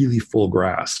a really full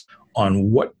grasp on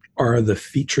what are the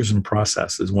features and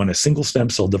processes. When a single stem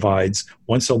cell divides,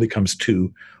 one cell becomes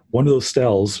two, one of those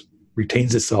cells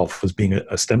retains itself as being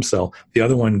a stem cell. The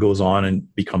other one goes on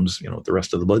and becomes, the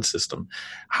rest of the blood system.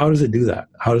 How does it do that?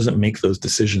 How does it make those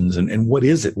decisions? And what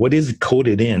is it? What is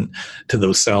coded in to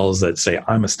those cells that say,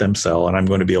 I'm a stem cell and I'm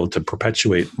going to be able to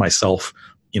perpetuate myself,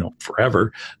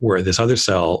 forever, where this other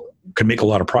cell can make a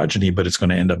lot of progeny, but it's going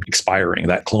to end up expiring.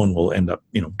 That clone will end up,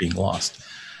 being lost.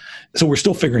 So we're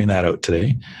still figuring that out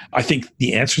today. I think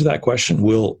the answer to that question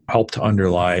will help to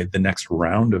underlie the next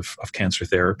round of cancer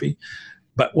therapy.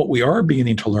 But what we are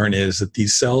beginning to learn is that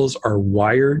these cells are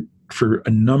wired for a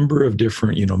number of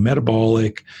different,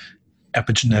 metabolic,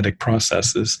 epigenetic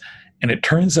processes. And it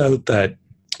turns out that,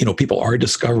 people are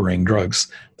discovering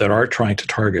drugs that are trying to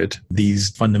target these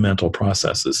fundamental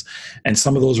processes. And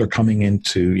some of those are coming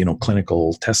into,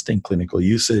 clinical testing, clinical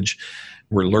usage.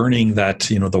 We're learning that,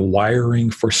 the wiring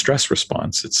for stress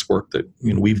response, it's work that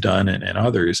we've done and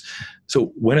others.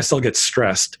 So when a cell gets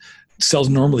stressed, cells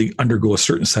normally undergo a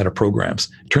certain set of programs.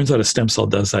 It turns out a stem cell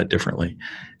does that differently.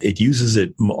 It uses a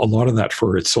lot of that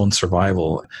for its own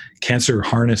survival. Cancer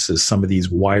harnesses some of these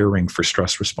wiring for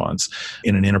stress response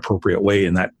in an inappropriate way,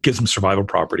 and that gives them survival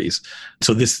properties.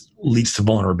 So this leads to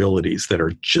vulnerabilities that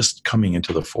are just coming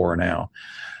into the fore now.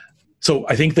 So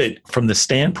I think that from the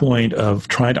standpoint of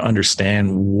trying to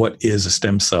understand what is a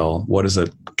stem cell, what is a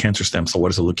cancer stem cell,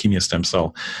 what is a leukemia stem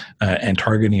cell, and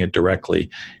targeting it directly,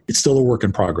 it's still a work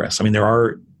in progress. I mean, there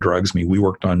are drugs. I mean, we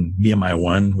worked on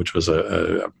BMI1, which was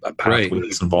a pathway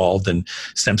that's involved in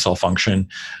stem cell function,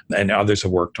 and others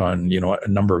have worked on, a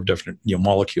number of different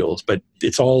molecules. But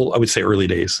it's all, I would say, early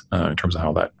days in terms of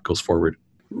how that goes forward.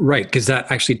 Right, because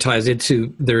that actually ties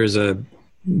into, there is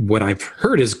what I've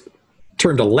heard is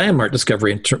termed a landmark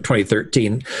discovery in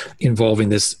 2013 involving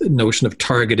this notion of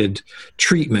targeted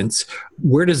treatments.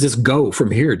 Where does this go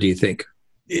from here, do you think?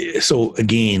 So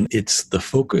again, it's the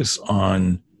focus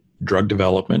on drug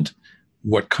development,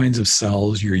 what kinds of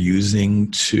cells you're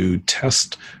using to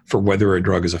test for whether a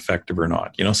drug is effective or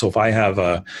not. So if I have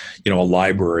a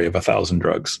library of 1,000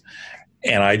 drugs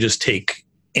and I just take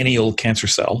any old cancer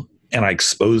cell and I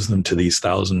expose them to these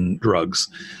 1,000 drugs,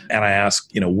 and I ask,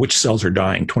 which cells are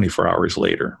dying 24 hours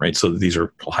later, right? So these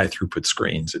are high throughput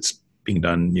screens. It's being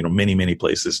done, many, many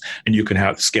places, and you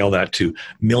can scale that to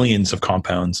millions of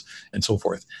compounds and so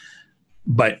forth.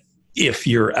 But if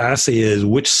your assay is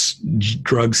which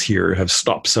drugs here have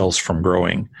stopped cells from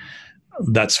growing,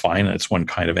 that's fine. That's one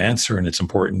kind of answer, and it's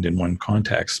important in one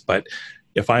context. But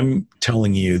if I'm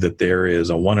telling you that there is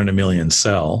a 1 in a million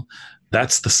cell,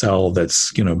 that's the cell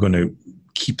that's going to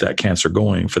keep that cancer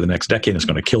going for the next decade. It's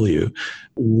going to kill you.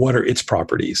 What are its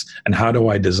properties? And how do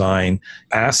I design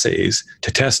assays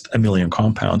to test 1 million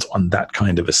compounds on that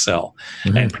kind of a cell?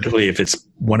 Mm-hmm. And particularly if it's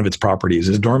one of its properties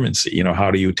is dormancy,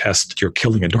 how do you test you're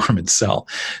killing a dormant cell?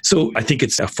 So I think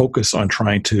it's a focus on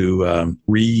trying to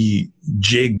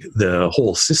rejig the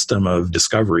whole system of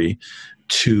discovery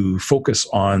to focus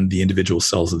on the individual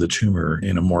cells of the tumor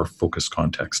in a more focused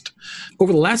context.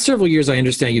 Over the last several years, I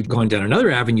understand you've gone down another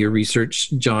avenue of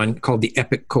research, John, called the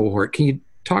EPIC cohort. Can you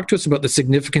talk to us about the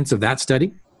significance of that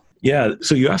study? Yeah.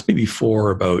 So you asked me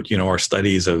before about, our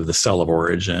studies of the cell of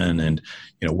origin and,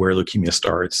 where leukemia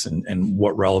starts and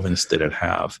what relevance did it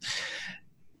have.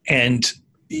 And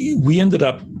we ended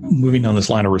up moving down this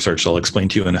line of research I'll explain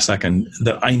to you in a second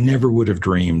that I never would have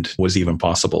dreamed was even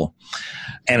possible.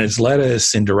 And it's led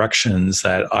us in directions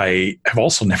that I have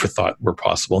also never thought were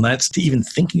possible. And that's to even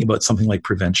thinking about something like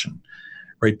prevention,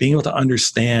 right? Being able to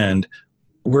understand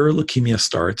where leukemia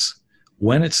starts,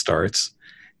 when it starts,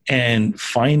 and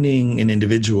finding an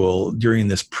individual during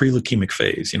this pre-leukemic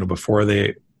phase, before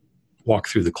they walk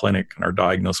through the clinic and are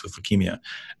diagnosed with leukemia,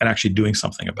 and actually doing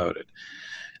something about it.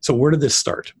 So where did this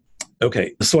start?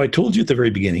 Okay, so I told you at the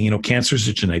very beginning, cancer is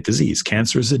a genetic disease.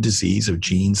 Cancer is a disease of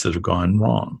genes that have gone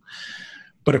wrong.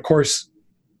 But of course,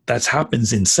 that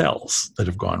happens in cells that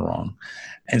have gone wrong.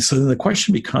 And so then the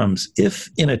question becomes, if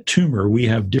in a tumor we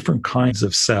have different kinds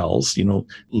of cells,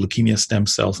 leukemia stem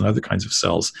cells and other kinds of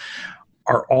cells,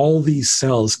 are all these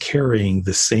cells carrying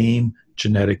the same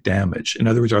genetic damage? In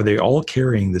other words, are they all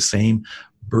carrying the same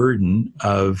burden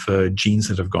of genes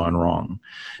that have gone wrong?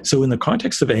 So in the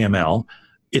context of AML,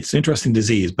 it's an interesting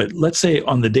disease, but let's say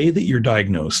on the day that you're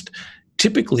diagnosed,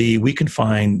 typically we can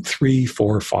find 3,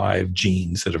 4, 5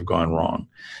 genes that have gone wrong.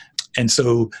 And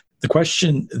so the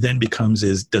question then becomes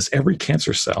does every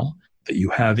cancer cell that you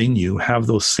have in you have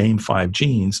those same 5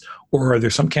 genes, or are there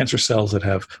some cancer cells that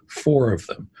have 4 of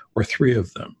them or 3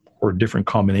 of them or different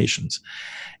combinations?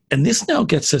 And this now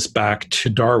gets us back to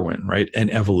Darwin, right, and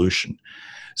evolution.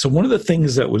 So one of the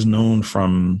things that was known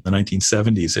from the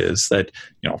 1970s is that,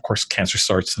 of course, cancer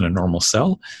starts in a normal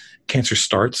cell. Cancer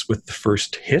starts with the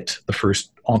first hit, the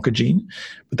first oncogene,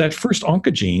 but that first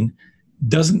oncogene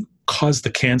doesn't cause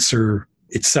the cancer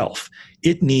itself.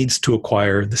 It needs to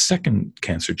acquire the second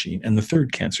cancer gene and the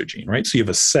third cancer gene, right? So you have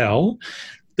a cell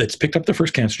that's picked up the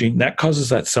first cancer gene. That causes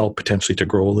that cell potentially to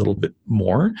grow a little bit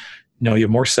more. Now you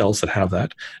have more cells that have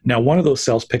that. Now one of those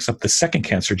cells picks up the second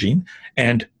cancer gene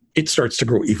and it starts to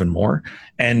grow even more.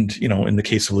 And, in the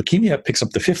case of leukemia, it picks up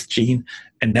the fifth gene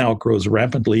and now it grows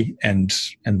rampantly. And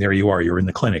there you are, you're in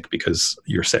the clinic because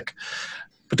you're sick.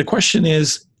 But the question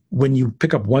is, when you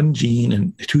pick up one gene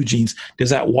and two genes, does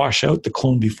that wash out the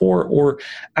clone before, or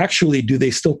actually do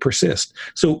they still persist?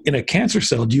 So in a cancer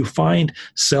cell, do you find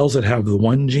cells that have the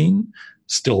one gene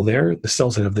still there, the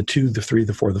cells that have the 2, the 3,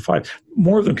 the 4, the 5?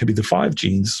 More of them could be the 5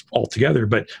 genes altogether,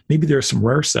 but maybe there are some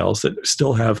rare cells that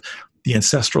still have the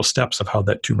ancestral steps of how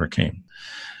that tumor came.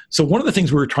 So one of the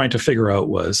things we were trying to figure out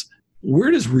was,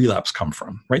 where does relapse come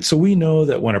from, right? So we know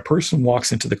that when a person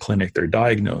walks into the clinic, they're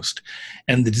diagnosed.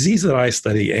 And the disease that I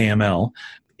study, AML,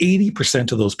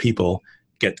 80% of those people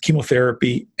get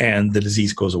chemotherapy and the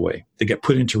disease goes away. They get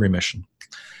put into remission.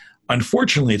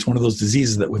 Unfortunately, it's one of those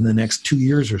diseases that within the next 2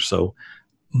 years or so,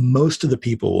 most of the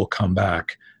people will come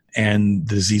back and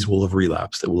the disease will have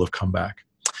relapsed. It will have come back.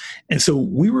 And so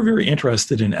we were very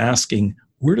interested in asking,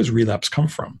 where does relapse come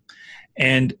from?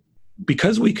 And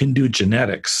because we can do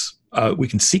genetics, we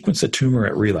can sequence a tumor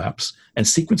at relapse and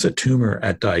sequence a tumor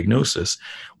at diagnosis,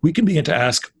 we can begin to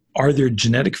ask, are there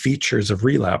genetic features of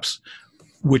relapse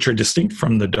which are distinct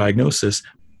from the diagnosis?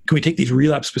 Can we take these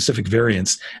relapse-specific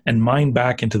variants and mine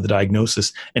back into the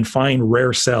diagnosis and find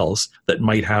rare cells that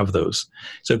might have those?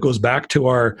 So it goes back to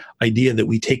our idea that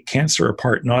we take cancer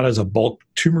apart not as a bulk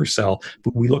tumor cell,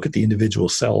 but we look at the individual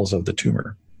cells of the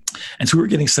tumor. And so we were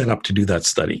getting set up to do that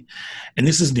study. And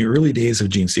this is in the early days of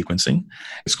gene sequencing.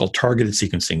 It's called targeted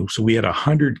sequencing. So we had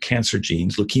 100 cancer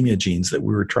genes, leukemia genes that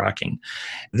we were tracking.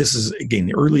 This is, again,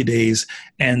 the early days.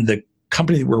 And the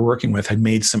company that we're working with had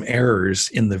made some errors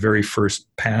in the very first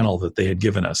panel that they had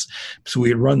given us. So we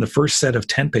had run the first set of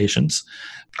 10 patients,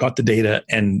 got the data,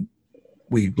 and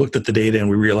we looked at the data and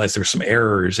we realized there were some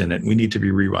errors in it. We need to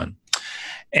be rerun.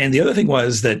 And the other thing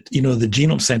was that, the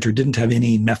Genome Center didn't have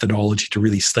any methodology to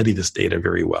really study this data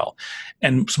very well.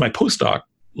 And so my postdoc,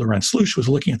 Laurent Slush, was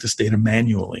looking at this data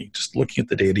manually, just looking at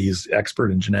the data. He's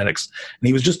expert in genetics. And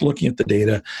he was just looking at the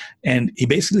data. And he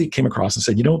basically came across and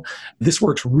said, this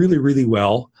works really, really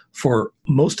well for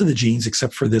most of the genes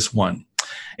except for this one.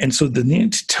 And so the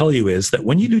need to tell you is that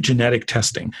when you do genetic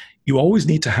testing, you always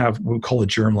need to have what we call a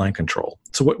germline control.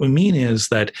 So what we mean is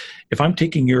that if I'm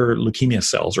taking your leukemia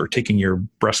cells or taking your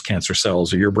breast cancer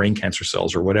cells or your brain cancer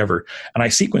cells or whatever, and I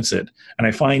sequence it and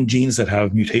I find genes that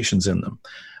have mutations in them,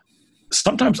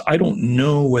 sometimes I don't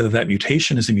know whether that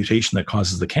mutation is a mutation that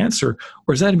causes the cancer,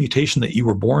 or is that a mutation that you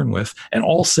were born with and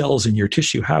all cells in your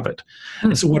tissue have it.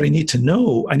 And so what I need to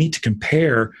know, I need to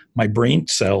compare my brain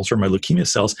cells or my leukemia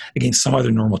cells against some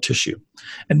other normal tissue.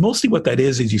 And mostly what that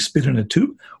is you spit in a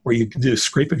tube or you do a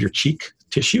scrape of your cheek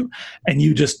tissue and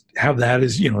you just have that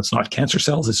as, it's not cancer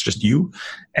cells, it's just you.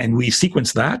 And we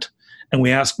sequence that. And we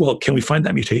ask, well, can we find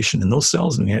that mutation in those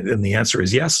cells? And the answer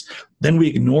is yes. Then we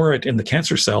ignore it in the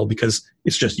cancer cell because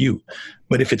it's just you.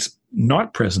 But if it's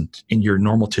not present in your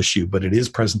normal tissue, but it is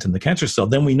present in the cancer cell,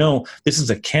 then we know this is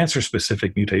a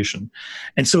cancer-specific mutation.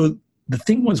 And so the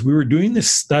thing was, we were doing this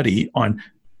study on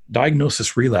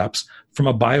diagnosis relapse from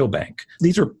a biobank.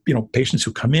 These are, patients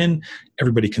who come in,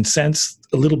 everybody consents,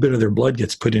 a little bit of their blood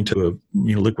gets put into a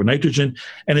liquid nitrogen,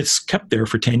 and it's kept there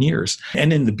for 10 years.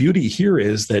 And then the beauty here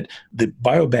is that the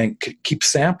biobank keeps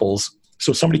samples.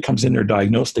 So somebody comes in, they're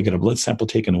diagnosed, they get a blood sample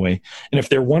taken away. And if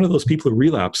they're one of those people who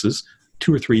relapses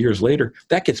 2 or 3 years later,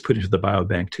 that gets put into the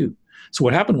biobank too. So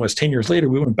what happened was 10 years later,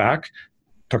 we went back,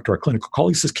 talked to our clinical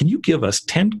colleagues, says, can you give us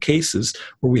 10 cases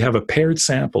where we have a paired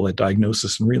sample at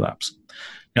diagnosis and relapse?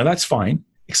 Now that's fine,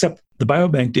 except the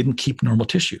biobank didn't keep normal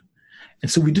tissue. And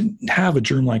so we didn't have a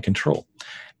germline control.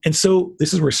 And so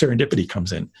this is where serendipity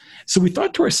comes in. So we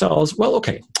thought to ourselves, well,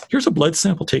 okay, here's a blood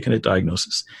sample taken at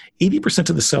diagnosis.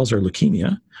 80% of the cells are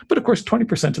leukemia, but of course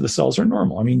 20% of the cells are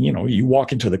normal. I mean, you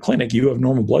walk into the clinic, you have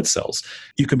normal blood cells.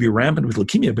 You can be rampant with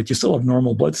leukemia, but you still have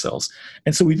normal blood cells.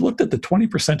 And so we looked at the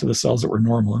 20% of the cells that were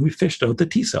normal and we fished out the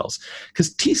T cells,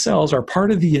 because T cells are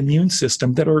part of the immune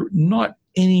system that are not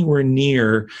anywhere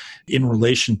near in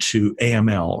relation to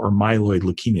AML or myeloid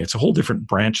leukemia. It's a whole different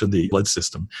branch of the blood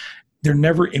system. They're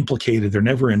never implicated. They're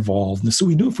never involved. And so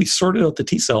we knew if we sorted out the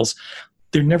T cells,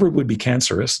 there never would be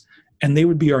cancerous and they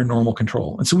would be our normal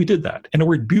control. And so we did that. And it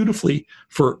worked beautifully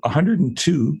for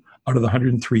 102 out of the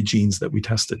 103 genes that we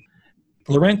tested.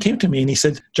 Laurent came to me and he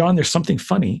said, John, there's something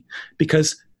funny,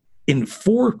 because in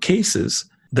 4 cases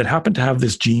that happened to have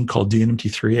this gene called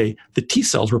DNMT3A, the T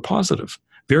cells were positive.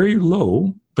 Very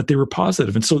low, but they were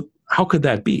positive. And so how could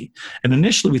that be? And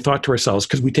initially we thought to ourselves,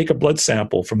 because we take a blood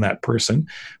sample from that person,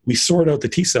 we sort out the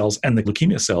T cells and the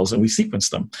leukemia cells and we sequence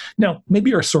them. Now,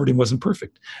 maybe our sorting wasn't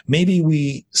perfect. Maybe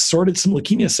we sorted some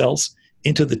leukemia cells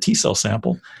into the T cell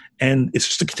sample and it's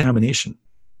just a contamination.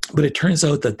 But it turns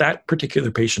out that that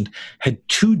particular patient had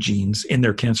 2 genes in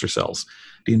their cancer cells,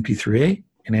 DNMT3A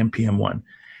and NPM1.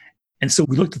 And so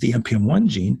we looked at the NPM1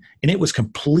 gene and it was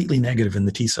completely negative in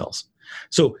the T cells.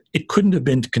 So it couldn't have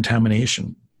been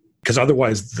contamination, because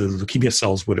otherwise the leukemia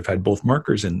cells would have had both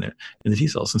markers in the T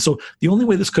cells. And so the only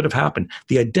way this could have happened,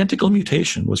 the identical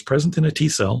mutation was present in a T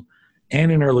cell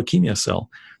and in our leukemia cell.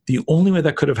 The only way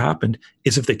that could have happened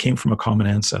is if they came from a common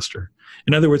ancestor.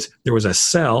 In other words, there was a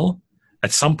cell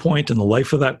at some point in the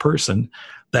life of that person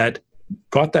that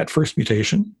got that first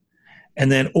mutation,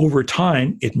 and then over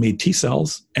time, it made T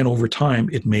cells, and over time,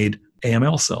 it made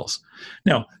AML cells.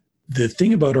 Now, the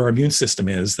thing about our immune system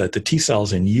is that the T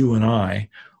cells in you and I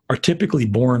are typically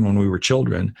born when we were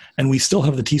children, and we still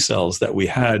have the T cells that we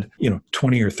had,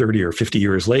 20 or 30 or 50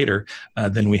 years later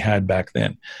than we had back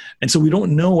then. And so we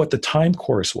don't know what the time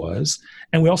course was,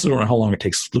 and we also don't know how long it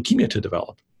takes leukemia to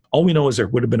develop. All we know is there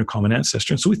would have been a common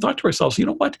ancestor. And so we thought to ourselves, you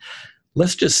know what?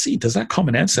 Let's just see, does that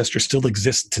common ancestor still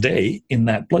exist today in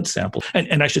that blood sample?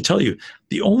 And I should tell you,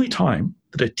 the only time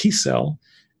that a T cell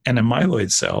and a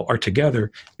myeloid cell are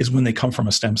together is when they come from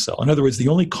a stem cell. In other words, the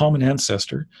only common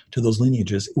ancestor to those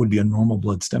lineages would be a normal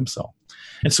blood stem cell.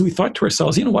 And so we thought to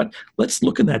ourselves, you know what? Let's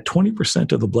look in that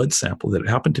 20% of the blood sample that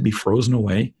happened to be frozen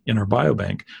away in our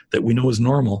biobank that we know is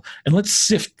normal, and let's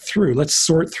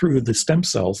sort through the stem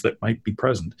cells that might be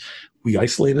present. We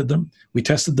isolated them, we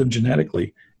tested them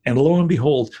genetically, and lo and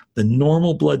behold, the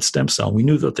normal blood stem cell, we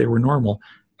knew that they were normal,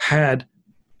 had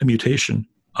a mutation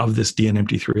of this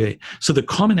DNMT3A. So the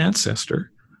common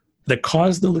ancestor that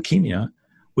caused the leukemia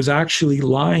was actually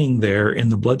lying there in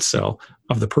the blood cell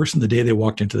of the person the day they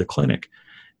walked into the clinic.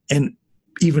 And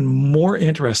even more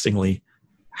interestingly,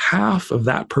 half of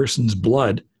that person's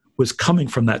blood was coming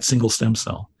from that single stem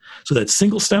cell. So that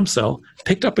single stem cell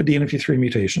picked up a DNMT3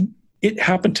 mutation. It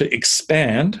happened to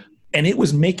expand, and it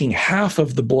was making half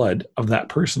of the blood of that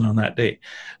person on that day.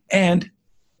 And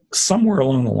somewhere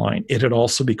along the line, it had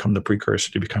also become the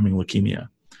precursor to becoming leukemia.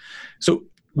 So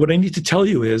what I need to tell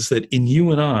you is that in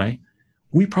you and I,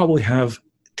 we probably have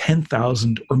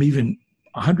 10,000 or even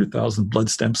 100,000 blood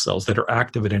stem cells that are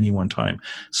active at any one time.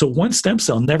 So one stem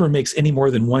cell never makes any more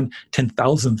than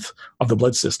 1/10,000th of the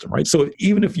blood system, right? So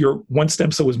even if your one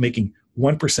stem cell was making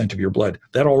 1% of your blood,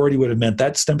 that already would have meant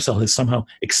that stem cell has somehow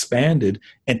expanded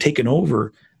and taken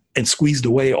over and squeezed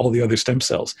away all the other stem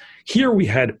cells. Here we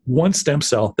had one stem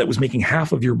cell that was making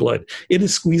half of your blood. It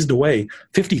has squeezed away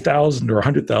 50,000 or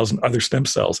 100,000 other stem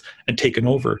cells and taken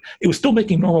over. It was still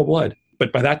making normal blood,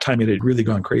 but by that time it had really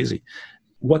gone crazy.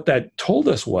 What that told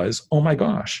us was, oh my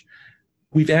gosh,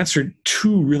 we've answered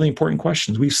 2 really important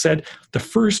questions. We've said the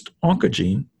first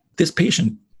oncogene, this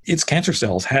patient, its cancer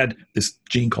cells had this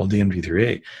gene called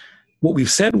DNMT3A. What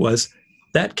we've said was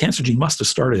that cancer gene must have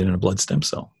started in a blood stem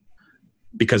cell,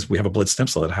 because we have a blood stem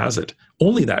cell that has it.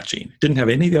 Only that gene. Didn't have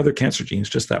any of the other cancer genes,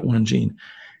 just that one gene.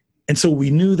 And so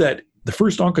we knew that the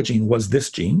first oncogene was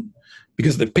this gene,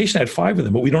 because the patient had 5 of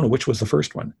them, but we don't know which was the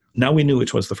first one. Now we knew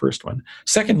which was the first one.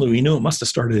 Secondly, we knew it must have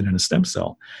started in a stem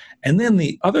cell. And then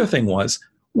the other thing was,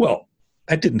 well,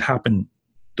 that didn't happen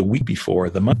the week before,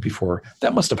 the month before.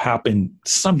 That must have happened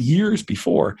some years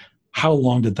before. How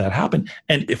long did that happen?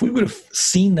 And if we would have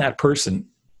seen that person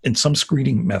in some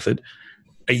screening method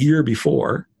a year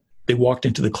before they walked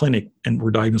into the clinic and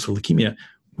were diagnosed with leukemia,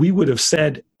 we would have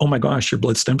said, oh my gosh, your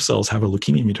blood stem cells have a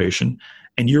leukemia mutation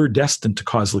and you're destined to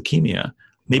cause leukemia.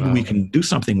 Maybe we can do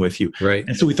something with you. Right.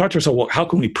 And so we thought to ourselves, well, how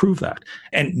can we prove that?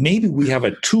 And maybe we have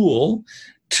a tool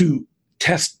to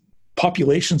test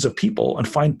populations of people and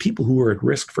find people who are at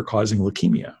risk for causing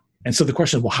leukemia. And so the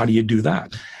question is, well, how do you do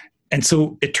that? And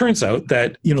so it turns out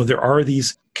that, there are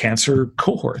these cancer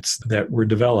cohorts that were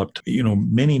developed,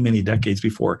 many, many decades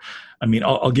before. I mean,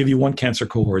 I'll give you one cancer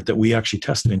cohort that we actually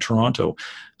tested in Toronto.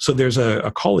 So there's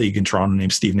a colleague in Toronto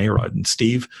named Steve Narod, and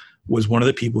Steve was one of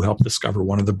the people who helped discover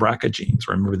one of the BRCA genes.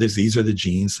 Remember, these are the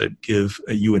genes that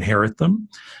you inherit them,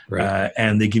 right.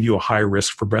 And they give you a high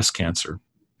risk for breast cancer.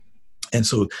 And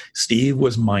so Steve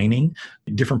was mining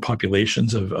different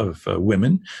populations of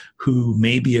women who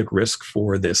may be at risk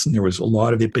for this. And there was a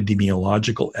lot of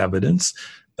epidemiological evidence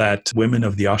that women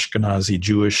of the Ashkenazi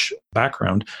Jewish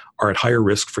background are at higher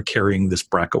risk for carrying this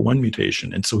BRCA1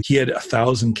 mutation. And so he had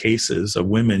 1,000 cases of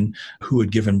women who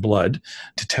had given blood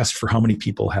to test for how many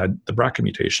people had the BRCA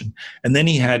mutation. And then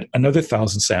he had another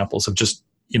 1,000 samples of just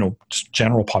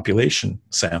general population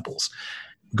samples.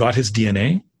 Got his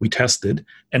DNA, we tested,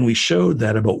 and we showed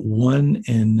that about 1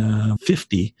 in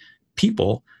 50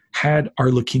 people had our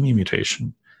leukemia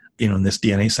mutation, in this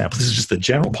DNA sample. This is just the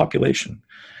general population.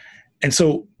 And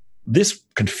so this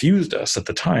confused us at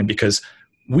the time because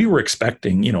we were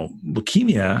expecting,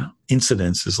 leukemia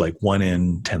incidence is like 1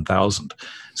 in 10,000.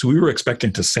 So we were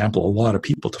expecting to sample a lot of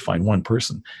people to find one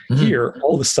person. Mm-hmm. Here,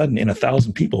 all of a sudden, in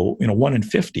 1,000 people, 1 in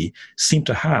 50 seem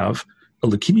to have a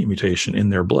leukemia mutation in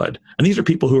their blood. And these are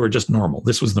people who are just normal.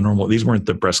 This was the normal. These weren't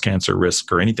the breast cancer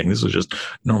risk or anything. This was just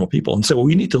normal people. And so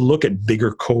we need to look at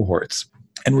bigger cohorts.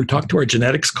 And we talked to our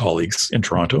genetics colleagues in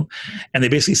Toronto, and they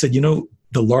basically said,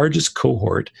 the largest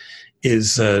cohort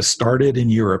is started in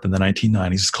Europe in the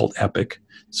 1990s. It's called EPIC.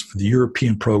 It's for the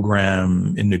European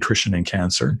Program in Nutrition and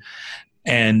Cancer.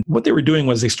 And what they were doing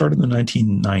was they started in the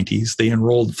 1990s. They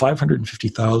enrolled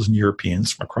 550,000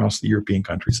 Europeans from across the European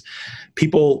countries.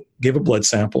 People gave a blood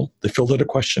sample, they filled out a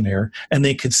questionnaire, and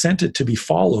they consented to be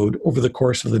followed over the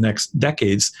course of the next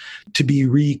decades to be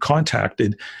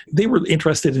recontacted. They were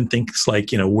interested in things like,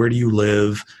 where do you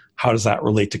live? How does that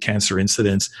relate to cancer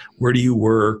incidence? Where do you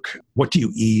work? What do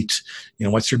you eat?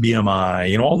 What's your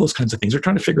BMI? All those kinds of things. They're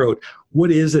trying to figure out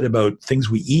what is it about things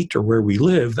we eat or where we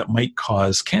live that might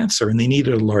cause cancer, and they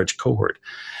needed a large cohort.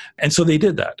 And so they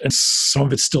did that. And some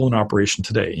of it's still in operation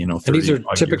today, And these are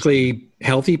typically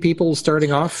healthy people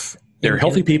starting off? They're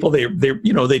healthy people.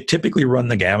 They typically run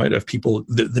the gamut of people.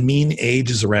 The mean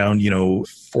age is around,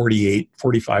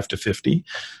 45 to 50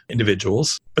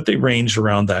 individuals, but they range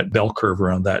around that bell curve,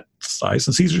 around that size.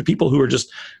 And these are people who are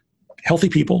just healthy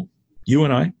people, you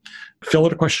and I, fill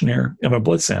out a questionnaire, have a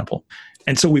blood sample.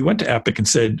 And so we went to EPIC and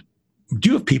said, do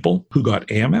you have people who got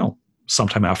AML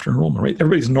sometime after enrollment, right?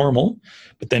 Everybody's normal,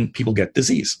 but then people get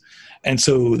disease. And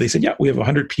so they said, yeah, we have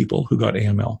 100 people who got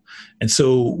AML. And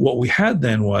so what we had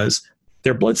then was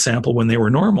their blood sample when they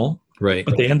were normal, right?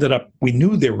 But they ended up, we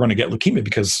knew they were going to get leukemia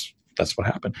because that's what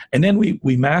happened. And then we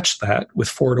matched that with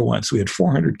 4 to 1. So we had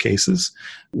 400 cases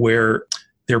where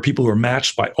there are people who are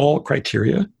matched by all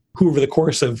criteria who over the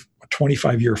course of a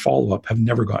 25-year follow-up have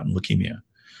never gotten leukemia.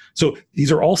 So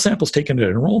these are all samples taken at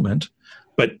enrollment,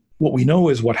 but what we know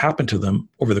is what happened to them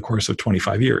over the course of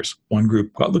 25 years. One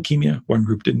group got leukemia, one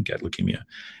group didn't get leukemia.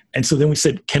 And so then we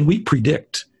said, can we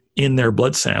predict in their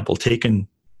blood sample taken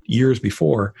years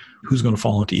before who's going to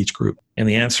fall into each group? And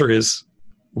the answer is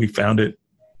we found it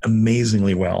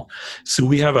amazingly well. So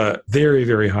we have a very,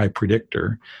 very high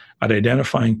predictor at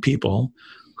identifying people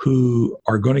who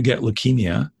are going to get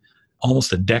leukemia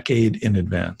almost a decade in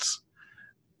advance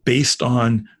based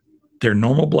on their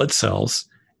normal blood cells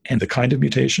and the kind of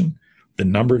mutation, the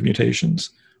number of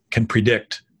mutations, can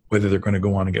predict whether they're going to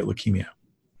go on and get leukemia.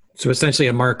 So essentially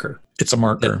a marker. It's a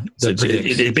marker.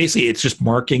 Basically, it's just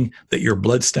marking that your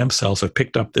blood stem cells have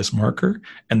picked up this marker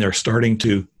and they're starting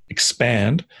to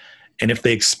expand. And if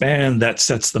they expand, that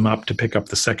sets them up to pick up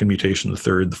the second mutation, the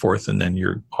third, the fourth, and then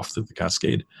you're off through the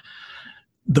cascade.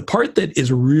 The part that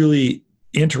is really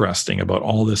interesting about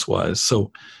all this was,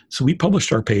 so we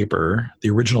published our paper, the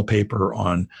original paper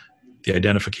on the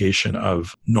identification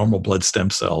of normal blood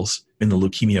stem cells in the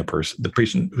leukemia person, the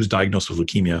patient who's diagnosed with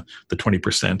leukemia, the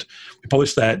 20%. We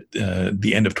published that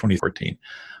the end of 2014.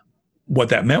 What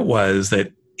that meant was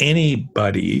that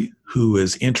anybody who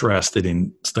is interested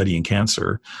in studying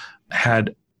cancer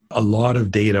had a lot of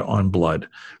data on blood.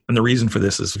 And the reason for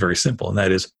this is very simple, and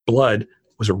that is blood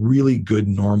was a really good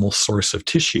normal source of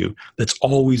tissue that's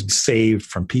always saved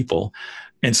from people.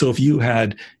 And so if you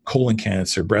had colon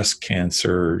cancer, breast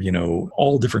cancer,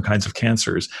 all different kinds of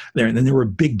cancers there, and then there were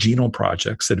big genome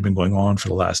projects that had been going on for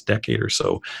the last decade or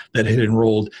so that had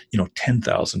enrolled,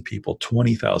 10,000 people,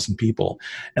 20,000 people,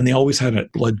 and they always had a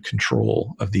blood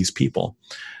control of these people.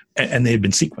 And they had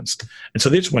been sequenced. And so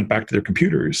they just went back to their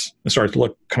computers and started to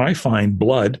look, can I find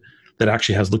blood that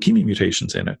actually has leukemia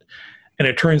mutations in it? And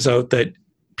it turns out that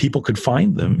people could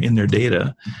find them in their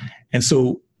data. And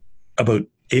so about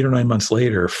 8 or 9 months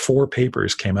later, 4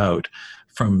 papers came out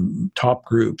from top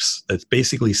groups that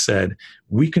basically said,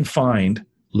 we can find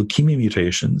leukemia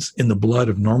mutations in the blood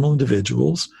of normal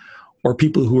individuals or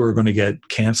people who are going to get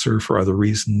cancer for other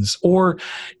reasons. Or,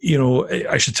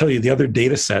 I should tell you, the other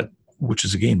data set, which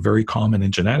is again very common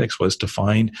in genetics, was to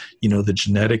find, the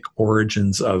genetic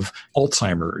origins of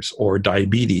Alzheimer's or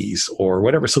diabetes or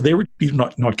whatever. So they were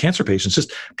not cancer patients,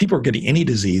 just people are getting any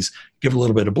disease, give a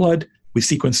little bit of blood, We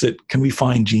sequenced it. Can we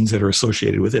find genes that are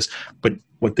associated with this? But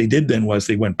what they did then was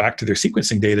they went back to their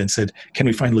sequencing data and said, can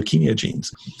we find leukemia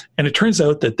genes? And it turns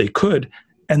out that they could.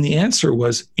 And the answer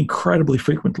was incredibly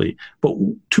frequently, but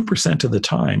 2% of the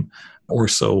time or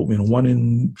so, 1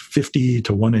 in 50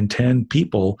 to 1 in 10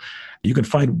 people, you can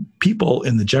find people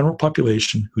in the general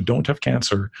population who don't have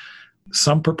cancer,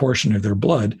 some proportion of their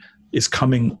blood is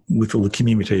coming with a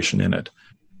leukemia mutation in it.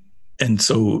 And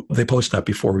so they published that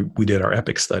before we did our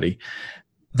EPIC study.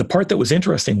 The part that was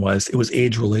interesting was it was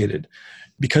age-related.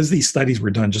 Because these studies were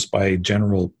done just by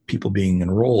general people being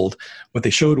enrolled, what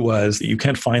they showed was that you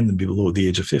can't find them below the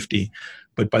age of 50,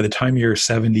 but by the time you're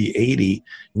 70, 80,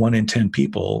 1 in 10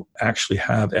 people actually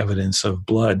have evidence of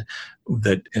blood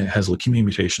that has leukemia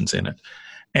mutations in it.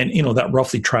 And, that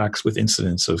roughly tracks with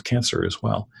incidence of cancer as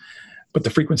well. But the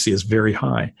frequency is very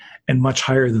high and much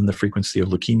higher than the frequency of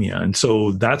leukemia. And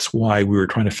so that's why we were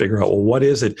trying to figure out, well, what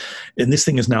is it? And this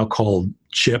thing is now called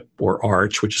CHIP or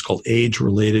ARCH, which is called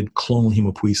age-related clonal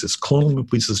hematopoiesis. Clonal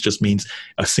hematopoiesis just means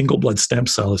a single blood stem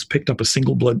cell has picked up a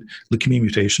single blood leukemia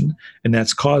mutation, and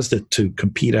that's caused it to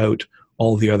compete out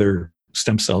all the other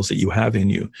stem cells that you have in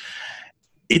you.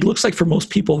 It looks like for most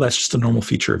people, that's just a normal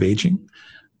feature of aging.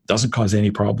 Doesn't cause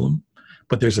any problem.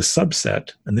 But there's a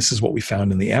subset, and this is what we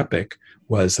found in the EPIC,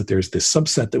 was that there's this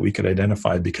subset that we could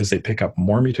identify because they pick up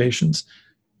more mutations,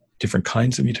 different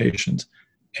kinds of mutations,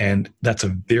 and that's a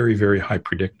very, very high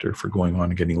predictor for going on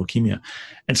and getting leukemia.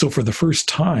 And so for the first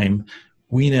time,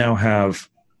 we now have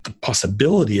the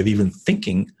possibility of even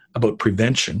thinking about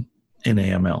prevention in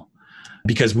AML,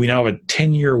 because we now have a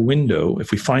 10-year window,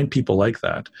 if we find people like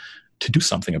that, to do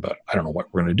something about it. I don't know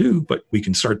what we're going to do, but we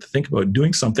can start to think about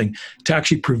doing something to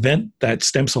actually prevent that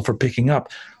stem cell from picking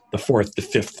up the 4th, the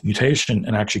 5th mutation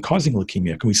and actually causing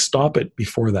leukemia. Can we stop it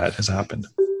before that has happened?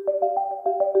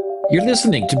 You're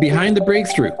listening to Behind the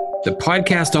Breakthrough, the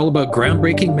podcast all about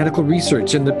groundbreaking medical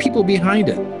research and the people behind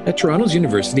it at Toronto's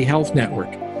University Health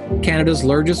Network, Canada's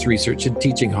largest research and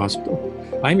teaching hospital.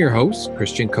 I'm your host,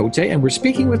 Christian Cote, and we're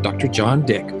speaking with Dr. John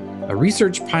Dick, a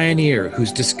research pioneer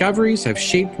whose discoveries have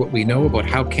shaped what we know about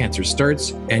how cancer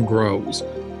starts and grows.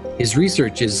 His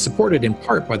research is supported in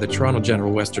part by the Toronto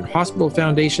General Western Hospital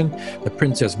Foundation, the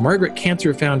Princess Margaret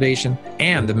Cancer Foundation,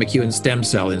 and the MacEwan Stem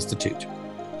Cell Institute.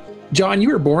 John, you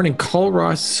were born in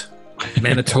Culross,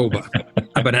 Manitoba,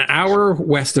 about an hour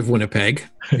west of Winnipeg,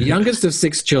 the youngest of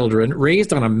 6 children,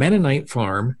 raised on a Mennonite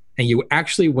farm, and you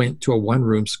actually went to a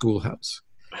one-room schoolhouse.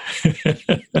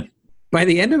 By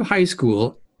the end of high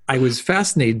school, I was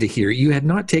fascinated to hear you had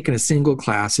not taken a single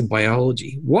class in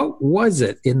biology. What was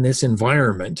it in this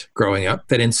environment growing up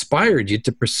that inspired you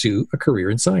to pursue a career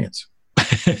in science?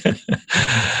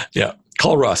 Yeah,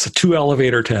 Culross, a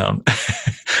 2-elevator town.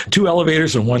 2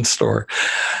 elevators and 1 store.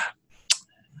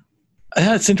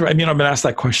 That's interesting. I've been asked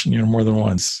that question, more than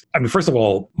once. First of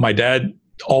all, my dad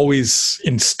always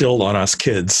instilled on us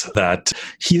kids that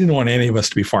he didn't want any of us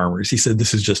to be farmers. He said,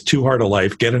 this is just too hard a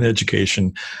life. Get an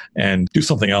education and do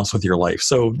something else with your life.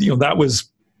 So, that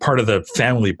was part of the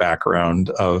family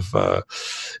background of a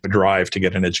drive to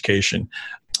get an education.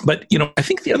 But, I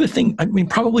think the other thing,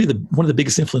 probably one of the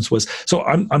biggest influence was, so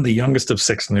I'm the youngest of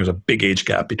 6, and there's a big age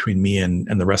gap between me and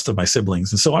the rest of my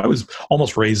siblings. And so I was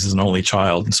almost raised as an only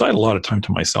child. And so I had a lot of time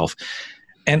to myself.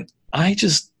 And I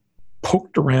just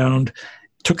poked around,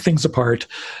 took things apart,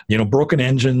 broken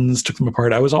engines, took them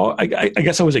apart. I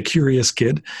guess I was a curious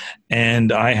kid,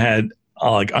 and I had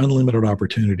unlimited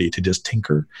opportunity to just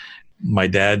tinker. My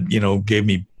dad, gave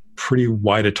me pretty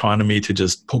wide autonomy to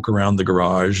just poke around the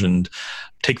garage and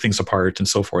take things apart and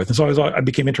so forth. And so I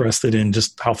became interested in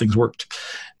just how things worked.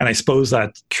 And I suppose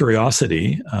that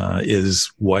curiosity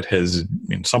is what has,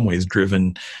 in some ways,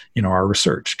 driven, our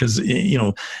research. Because,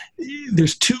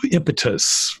 there's 2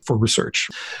 impetus for research.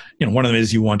 One of them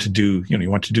is you want to do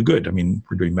good.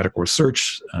 We're doing medical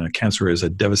research. Cancer is a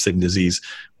devastating disease.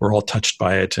 We're all touched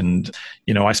by it. And,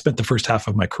 I spent the first half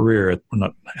of my career,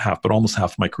 not half, but almost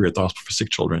half of my career at the Hospital for Sick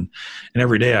Children. And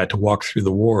every day I had to walk through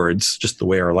the wards, just the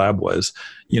way our lab was,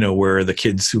 where the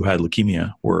kids who had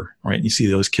leukemia were, right? And you see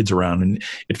those kids around, and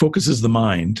it focuses the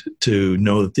mind to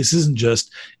know that this isn't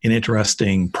just an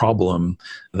interesting problem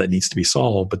that needs to be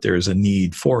solved, but there's a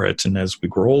need for it. And as we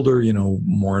grow older,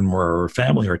 more and more of our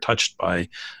family are touched by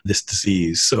this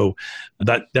disease. So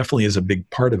that definitely is a big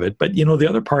part of it. But, the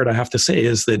other part I have to say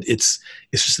is that it's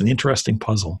just an interesting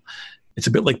puzzle. It's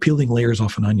a bit like peeling layers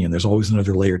off an onion. There's always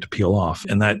another layer to peel off.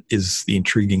 And that is the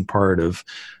intriguing part of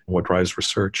what drives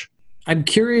research. I'm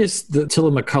curious, the Tilla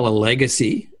McCullough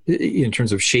legacy, in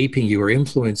terms of shaping you or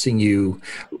influencing you,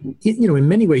 in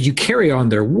many ways, you carry on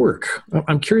their work.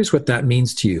 I'm curious what that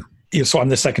means to you. So I'm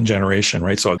the second generation,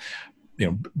 right? So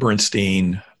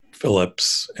Bernstein,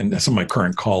 Phillips, and some of my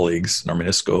current colleagues, Norman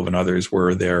Iskov and others,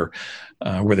 were their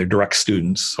direct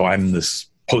students. So I'm this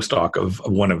postdoc of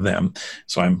one of them.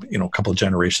 So I'm, a couple of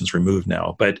generations removed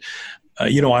now. But, I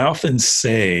often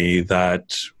say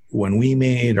that when we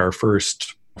made our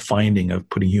first finding of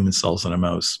putting human cells in a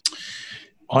mouse,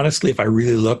 honestly, if I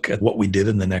really look at what we did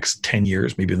in the next 10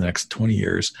 years, maybe the next 20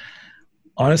 years,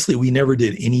 honestly, we never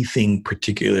did anything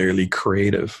particularly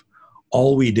creative.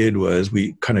 All we did was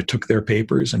we kind of took their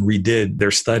papers and redid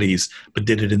their studies, but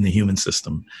did it in the human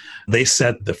system. They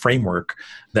set the framework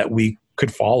that we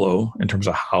could follow in terms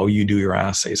of how you do your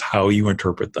assays, how you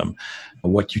interpret them,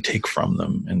 what you take from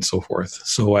them, and so forth.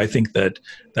 So I think that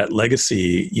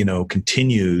legacy,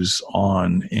 continues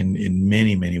on in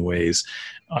many, many ways.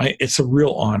 It's a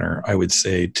real honor, I would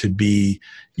say, to be,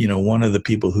 one of the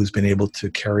people who's been able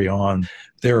to carry on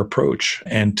their approach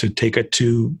and to take it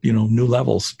to, new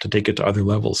levels, to take it to other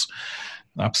levels.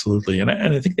 Absolutely. And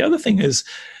I think the other thing is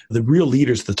the real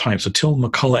leaders at the time. So Till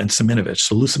McCullough and Siminovich.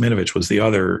 So Lou Siminovich was the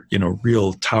other,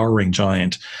 real towering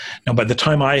giant. Now, by the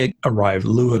time I arrived,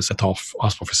 Lou was at the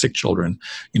Hospital for Sick Children.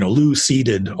 Lou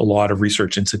seeded a lot of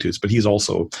research institutes, but he's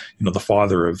also, the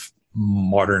father of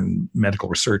modern medical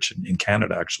research in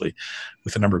Canada, actually,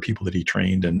 with the number of people that he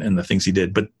trained and the things he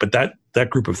did. But that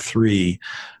group of three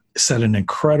set an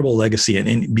incredible legacy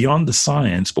and beyond the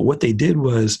science. But what they did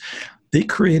was they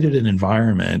created an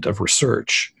environment of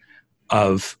research,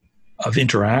 of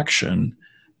interaction,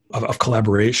 of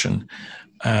collaboration,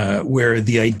 where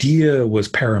the idea was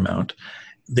paramount.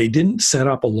 They didn't set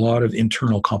up a lot of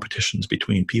internal competitions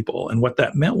between people. And what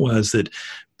that meant was that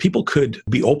people could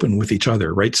be open with each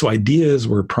other, right? So ideas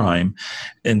were prime.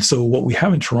 And so what we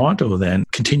have in Toronto then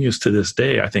continues to this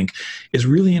day, I think, is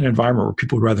really an environment where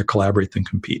people would rather collaborate than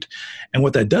compete. And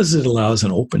what that does is it allows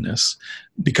an openness,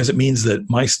 because it means that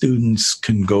my students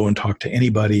can go and talk to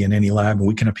anybody in any lab, and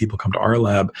we can have people come to our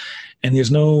lab. And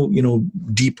there's no,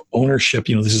 deep ownership,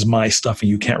 this is my stuff and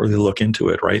you can't really look into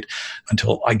it, right?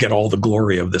 Until I get all the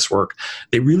glory of this work.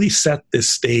 They really set this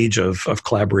stage of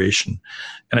collaboration.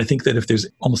 And I think that if there's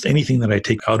almost anything that I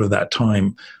take out of that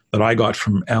time that I got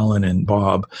from Alan and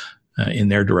Bob in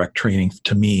their direct training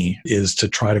to me, is to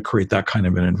try to create that kind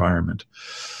of an environment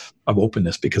of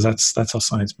openness, because that's how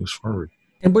science moves forward.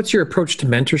 And what's your approach to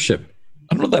mentorship?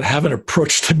 I don't know that I have an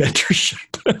approach to mentorship.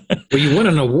 Well, you won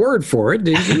an award for it,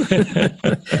 didn't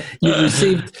you? You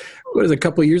received, a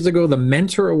couple of years ago, the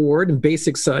Mentor Award in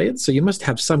Basic Science. So you must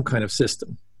have some kind of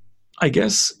system. I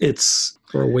guess it's...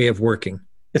 Or a way of working.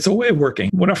 It's a way of working.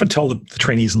 What I often tell the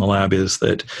trainees in the lab is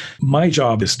that my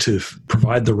job is to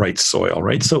provide the right soil,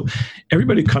 right? So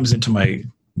everybody who comes into my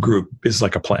group is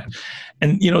like a plant.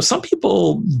 And, some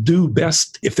people do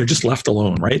best if they're just left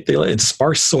alone, right? It's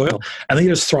sparse soil and they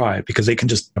just thrive because they can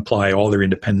just apply all their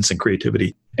independence and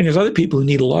creativity. And there's other people who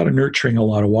need a lot of nurturing, a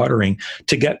lot of watering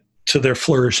to get to their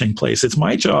flourishing place. It's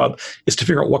my job is to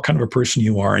figure out what kind of a person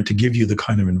you are and to give you the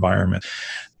kind of environment.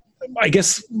 I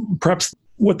guess perhaps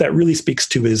what that really speaks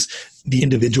to is the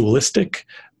individualistic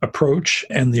approach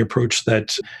and the approach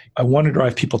that I want to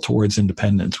drive people towards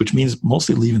independence, which means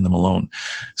mostly leaving them alone.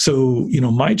 So,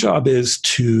 my job is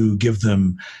to give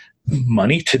them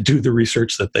money to do the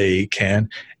research that they can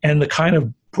and the kind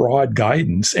of broad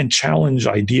guidance and challenge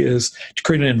ideas to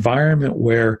create an environment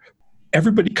where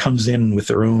everybody comes in with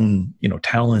their own,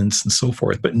 talents and so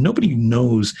forth, but nobody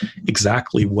knows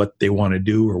exactly what they want to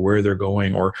do or where they're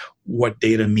going or what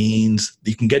data means.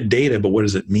 You can get data, but what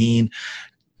does it mean?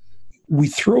 We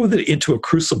throw that into a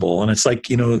crucible, and it's like,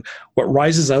 what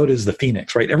rises out is the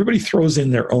phoenix, right? Everybody throws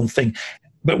in their own thing,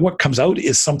 but what comes out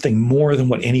is something more than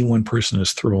what any one person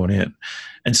is throwing in.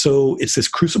 And so it's this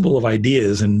crucible of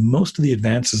ideas, and most of the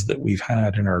advances that we've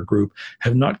had in our group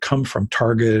have not come from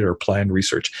targeted or planned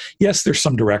research. Yes, there's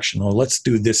some direction. Well, let's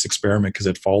do this experiment because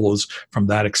it follows from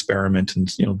that experiment and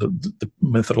the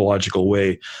methodological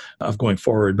way of going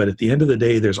forward. But at the end of the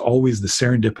day, there's always the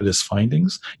serendipitous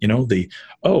findings.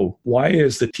 Why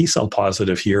is the T cell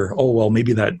positive here? Oh, well,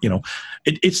 maybe that,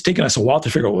 it's taken us a while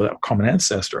to figure out that common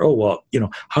ancestor. Oh, well,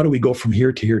 how do we go from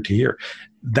here to here to here?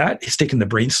 That has taken the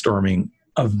brainstorming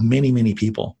of many, many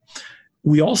people.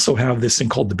 We also have this thing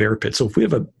called the bear pit. So if we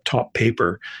have a top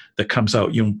paper that comes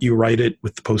out, you write it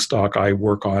with the postdoc, I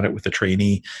work on it with the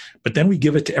trainee, but then we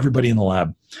give it to everybody in the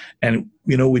lab. And,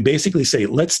 we basically say,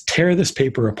 let's tear this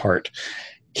paper apart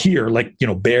here, like,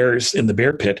 bears in the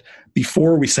bear pit,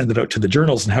 before we send it out to the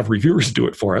journals and have reviewers do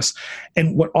it for us.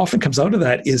 And what often comes out of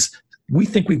that is we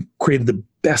think we've created the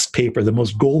best paper, the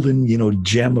most golden,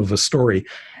 gem of a story.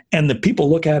 And the people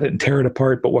look at it and tear it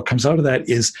apart. But what comes out of that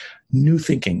is new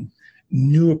thinking,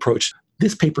 new approach.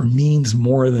 this paper means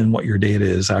more than what your data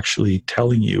is actually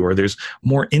telling you, or there's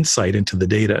more insight into the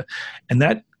data. And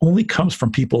that only comes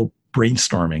from people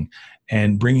brainstorming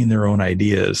and bringing their own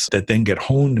ideas that then get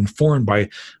honed and formed by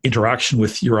interaction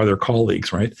with your other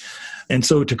colleagues, right? And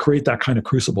so to create that kind of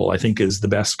crucible, I think, is the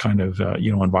best kind of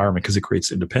environment, because it creates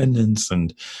independence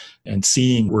and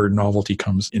seeing where novelty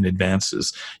comes in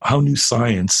advances, how new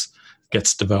science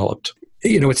gets developed.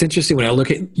 It's interesting when I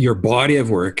look at your body of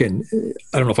work, and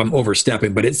I don't know if I'm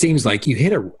overstepping, but it seems like you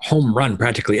hit a home run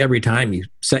practically every time you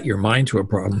set your mind to a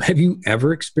problem. Have you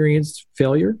ever experienced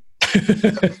failure?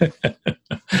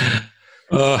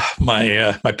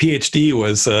 My PhD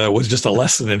was just a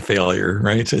lesson in failure,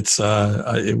 right?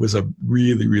 It was a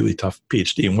really, really tough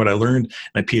PhD, and what I learned in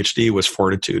my PhD was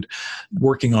fortitude.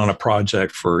 Working on a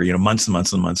project for months and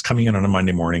months and months, coming in on a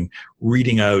Monday morning,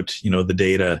 reading out the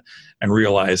data, and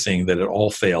realizing that it all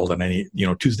failed,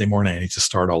 and Tuesday morning I need to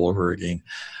start all over again.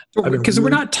 Because we're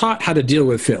not taught how to deal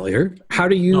with failure. How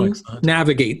do you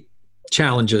navigate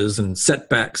challenges and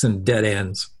setbacks and dead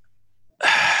ends?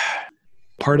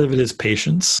 Part of it is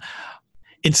patience.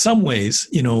 In some ways,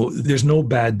 there's no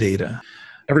bad data.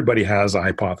 Everybody has a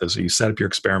hypothesis. You set up your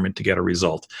experiment to get a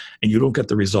result, and you don't get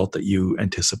the result that you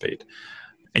anticipate.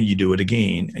 And you do it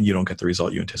again, and you don't get the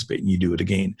result you anticipate, and you do it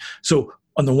again. So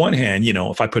on the one hand,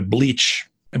 if I put bleach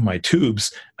in my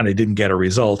tubes and I didn't get a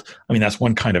result, that's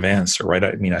one kind of answer, right?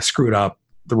 I screwed up,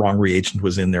 the wrong reagent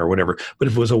was in there or whatever. But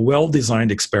if it was a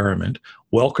well-designed experiment,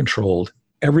 well-controlled,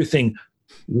 everything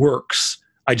works,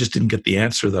 I just didn't get the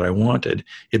answer that I wanted,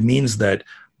 it means that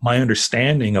my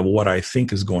understanding of what I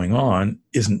think is going on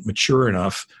isn't mature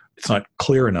enough. It's not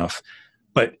clear enough.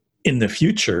 But in the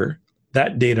future,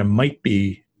 that data might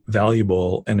be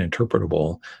valuable and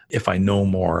interpretable if I know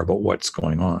more about what's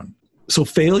going on. So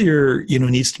failure,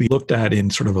 needs to be looked at in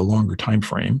sort of a longer time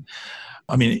frame.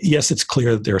 Yes, it's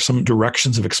clear that there are some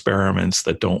directions of experiments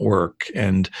that don't work.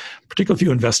 And particularly if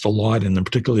you invest a lot in them,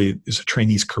 particularly there's a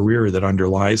trainee's career that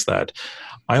underlies that.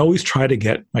 I always try to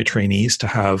get my trainees to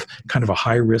have kind of a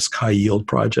high risk, high yield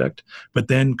project, but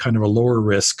then kind of a lower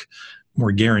risk,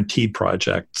 more guaranteed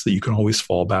projects that you can always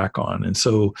fall back on. And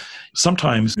so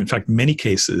sometimes, in fact, many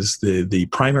cases, the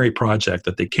primary project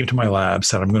that they came to my lab,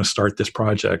 said, I'm going to start this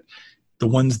project, the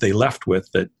ones they left with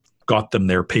that got them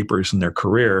their papers in their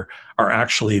career are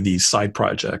actually these side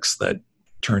projects that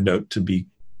turned out to be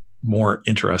more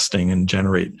interesting and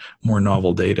generate more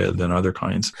novel data than other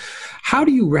kinds. How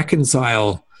do you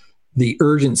reconcile the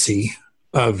urgency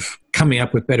of coming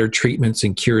up with better treatments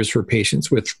and cures for patients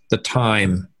with the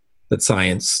time that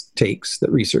science takes,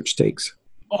 that research takes?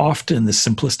 Often the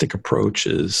simplistic approach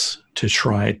is to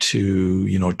try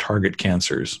to, target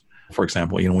cancers. For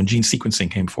example, when gene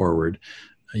sequencing came forward,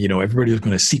 everybody was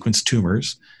going to sequence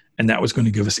tumors, and that was going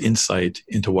to give us insight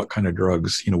into what kind of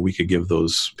drugs, we could give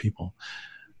those people.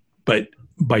 But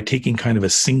by taking kind of a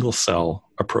single cell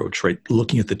approach, right,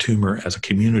 looking at the tumor as a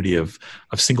community of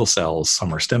single cells,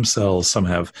 some are stem cells, some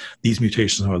have these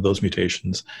mutations, some have those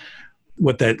mutations,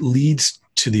 what that leads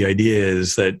to the idea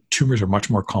is that tumors are much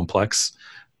more complex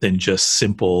than just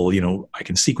simple, I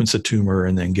can sequence a tumor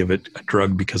and then give it a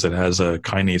drug because it has a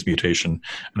kinase mutation,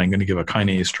 and I'm going to give a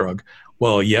kinase drug.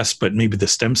 Well, yes, but maybe the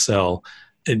stem cell,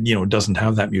 it, doesn't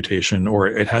have that mutation, or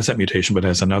it has that mutation but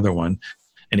has another one,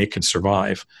 and it can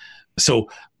survive. So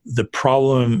the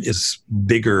problem is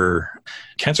bigger.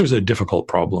 Cancer is a difficult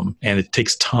problem, and it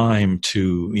takes time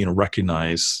to,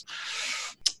 recognize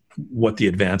what the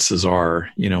advances are,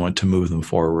 and to move them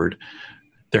forward.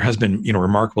 There has been,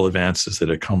 remarkable advances that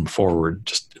have come forward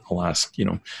just in the last,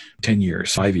 10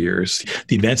 years, 5 years.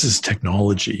 The advances in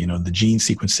technology, the gene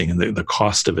sequencing and the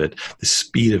cost of it, the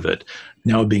speed of it,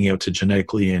 now being able to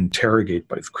genetically interrogate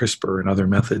by CRISPR and other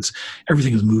methods,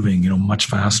 everything is moving, much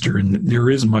faster. And there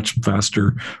is much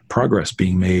faster progress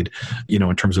being made,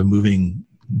 in terms of moving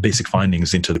basic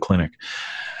findings into the clinic.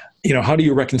 How do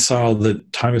you reconcile the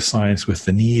time of science with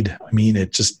the need?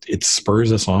 It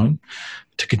spurs us on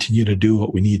to continue to do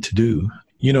what we need to do.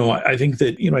 I think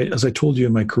that, as I told you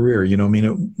in my career,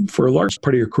 for a large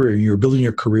part of your career, you're building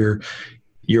your career,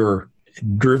 you're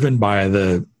driven by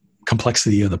the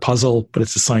complexity of the puzzle, but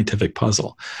it's a scientific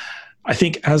puzzle. I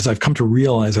think as I've come to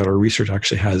realize that our research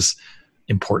actually has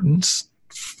importance,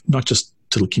 not just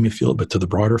to the leukemia field, but to the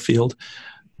broader field,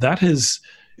 that has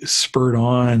spurred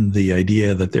on the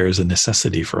idea that there is a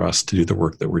necessity for us to do the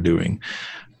work that we're doing.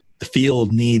 The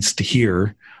field needs to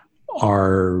hear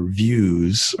our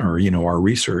views or, our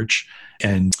research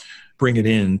and bring it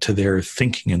into their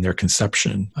thinking and their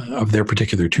conception of their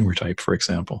particular tumor type, for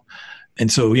example. And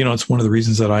so, it's one of the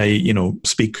reasons that I,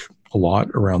 speak a lot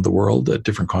around the world at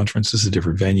different conferences, at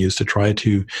different venues, to try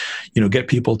to, get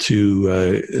people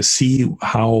to see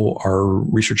how our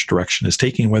research direction is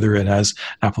taking, whether it has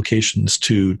applications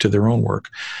to their own work.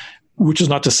 Which is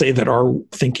not to say that our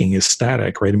thinking is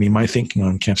static, right? I mean, my thinking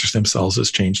on cancer stem cells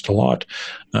has changed a lot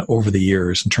over the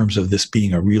years in terms of this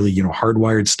being a really,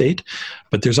 hardwired state.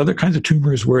 But there's other kinds of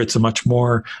tumors where it's a much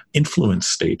more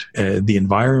influenced state. The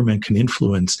environment can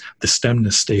influence the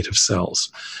stemness state of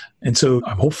cells. And so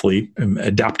I'm hopefully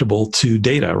adaptable to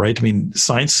data, right? I mean,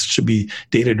 science should be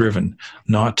data-driven,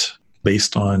 not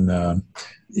based on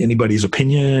anybody's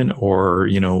opinion or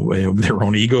their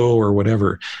own ego or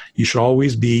whatever. You should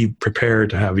always be prepared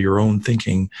to have your own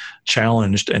thinking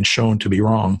challenged and shown to be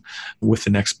wrong with the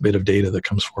next bit of data that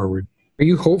comes forward. Are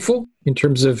you hopeful in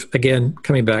terms of, again,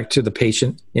 coming back to the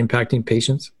patient, impacting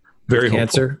patients? Very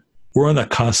cancer hopeful. We're on the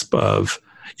cusp of,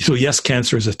 so yes,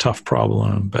 cancer is a tough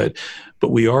problem, but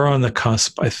we are on the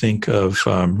cusp, I think, of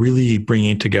really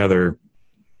bringing together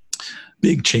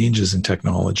big changes in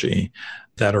technology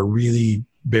that are really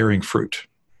bearing fruit.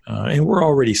 And we're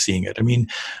already seeing it. I mean,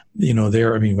 we have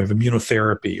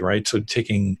immunotherapy, right? So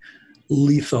taking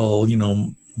lethal,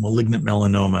 malignant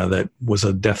melanoma that was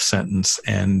a death sentence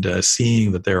and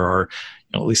seeing that there are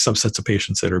at least subsets of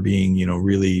patients that are being,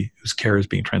 really, whose care is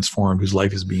being transformed, whose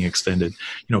life is being extended.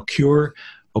 Cure,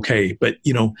 okay, but,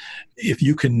 if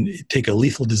you can take a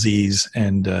lethal disease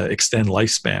and extend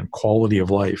lifespan, quality of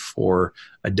life for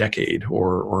a decade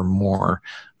or more,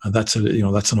 that's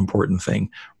an important thing,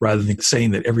 rather than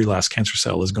saying that every last cancer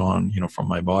cell is gone, from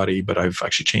my body, but I've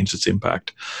actually changed its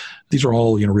impact. These are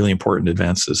all, really important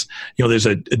advances. There's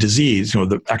a disease,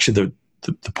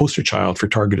 the poster child for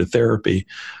targeted therapy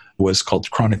was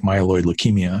called chronic myeloid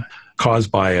leukemia,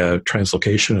 caused by a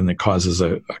translocation, and it causes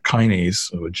a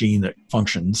kinase, a gene that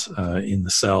functions in the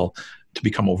cell, to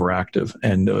become overactive.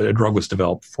 And a drug was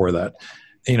developed for that.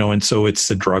 And so it's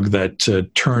a drug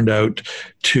that turned out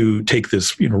to take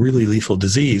this, really lethal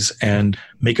disease and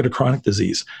make it a chronic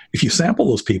disease. If you sample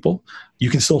those people, you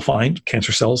can still find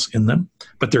cancer cells in them,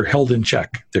 but they're held in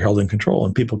check, they're held in control,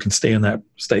 and people can stay in that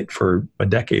state for a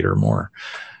decade or more.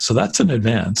 So that's an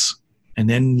advance. And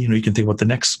then, you can think about the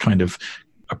next kind of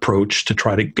approach to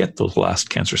try to get those last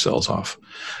cancer cells off.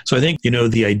 So I think,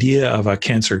 the idea of a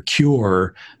cancer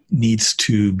cure needs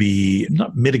to be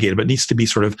not mitigated, but needs to be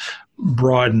sort of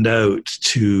broadened out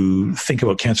to think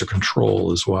about cancer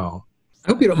control as well.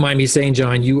 I hope you don't mind me saying,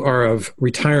 John, you are of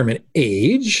retirement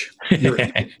age.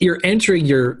 You're entering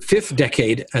your 5th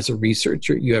decade as a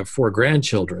researcher. You have 4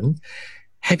 grandchildren.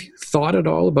 Have you thought at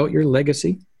all about your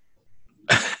legacy?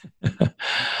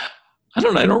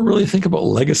 I don't really think about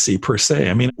legacy per se.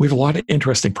 I mean, we have a lot of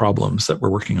interesting problems that we're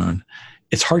working on.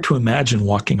 It's hard to imagine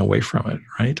walking away from it,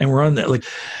 right? And we're on that,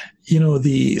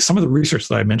 some of the research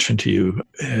that I mentioned to you,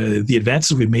 the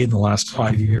advances we've made in the last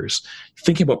 5 years,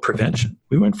 thinking about prevention.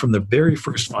 We went from the very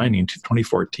first finding to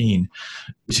 2014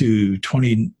 to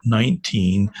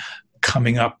 2019,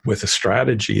 coming up with a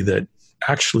strategy that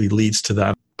actually leads to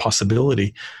that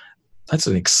possibility. That's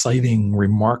an exciting,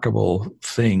 remarkable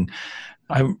thing.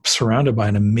 I'm surrounded by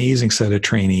an amazing set of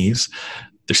trainees.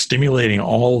 They're stimulating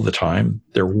all the time.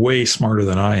 They're way smarter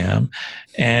than I am.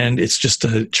 And it's just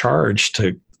a charge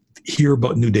to hear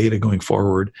about new data going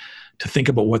forward, to think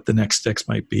about what the next steps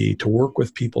might be, to work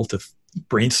with people, to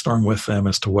brainstorm with them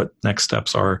as to what next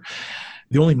steps are.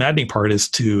 The only maddening part is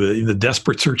the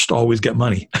desperate search to always get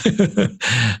money.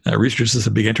 Research is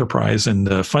a big enterprise,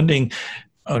 and funding,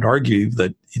 I'd argue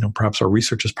that perhaps our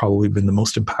research has probably been the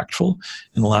most impactful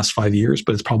in the last 5 years,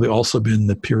 but it's probably also been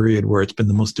the period where it's been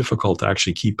the most difficult to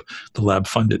actually keep the lab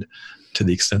funded to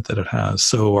the extent that it has.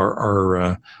 So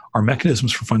our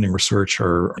mechanisms for funding research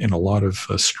are in a lot of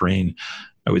strain,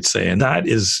 I would say, and that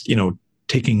is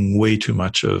taking way too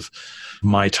much of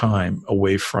my time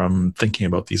away from thinking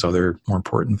about these other more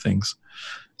important things.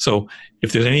 So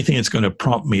if there's anything that's going to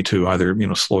prompt me to either,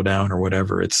 slow down or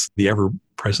whatever, it's the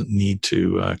ever-present need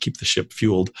to keep the ship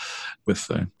fueled with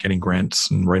getting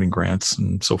grants and writing grants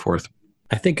and so forth.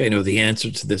 I think I know the answer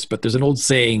to this, but there's an old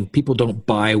saying, people don't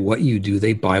buy what you do,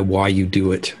 they buy why you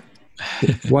do it.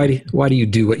 Why do you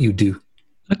do what you do?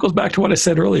 That goes back to what I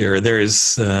said earlier. There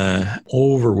is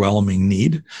overwhelming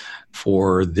need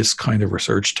for this kind of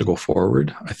research to go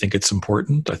forward. I think it's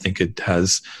important. I think it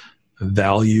has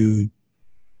value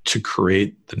to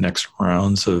create the next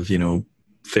rounds of,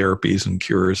 therapies and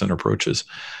cures and approaches.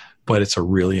 But it's a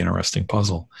really interesting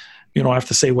puzzle. I have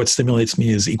to say what stimulates me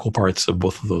is equal parts of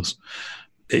both of those.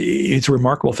 It's a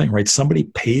remarkable thing, right? Somebody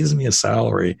pays me a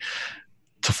salary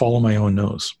to follow my own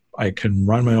nose. I can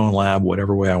run my own lab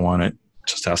whatever way I want it. It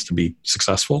just has to be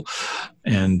successful.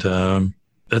 And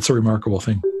that's a remarkable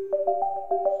thing.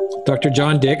 Dr.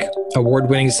 John Dick,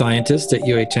 award-winning scientist at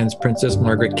UHN's Princess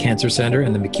Margaret Cancer Center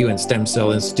and the McEwen Stem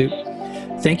Cell Institute,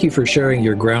 thank you for sharing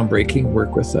your groundbreaking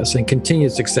work with us and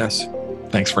continued success.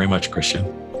 Thanks very much, Christian.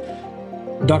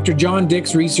 Dr. John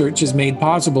Dick's research is made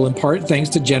possible in part thanks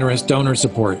to generous donor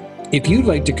support. If you'd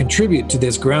like to contribute to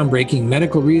this groundbreaking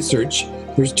medical research,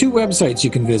 there's 2 websites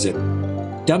you can visit.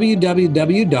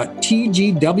 www.tgwhf,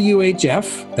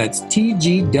 that's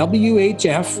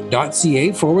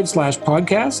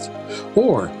tgwhf.ca/podcast,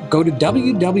 or go to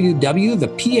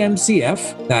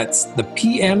www.thepmcf, that's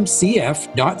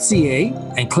thepmcf.ca,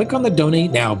 and click on the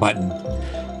Donate Now button.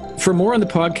 For more on the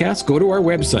podcast, go to our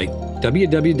website,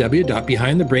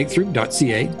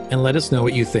 www.behindthebreakthrough.ca, and let us know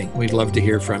what you think. We'd love to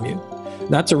hear from you.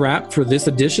 That's a wrap for this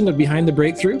edition of Behind the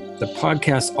Breakthrough, the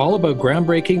podcast all about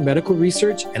groundbreaking medical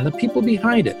research and the people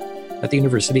behind it at the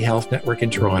University Health Network in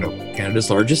Toronto, Canada's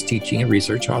largest teaching and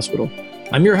research hospital.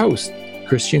 I'm your host,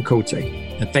 Christian Cote,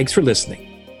 and thanks for listening.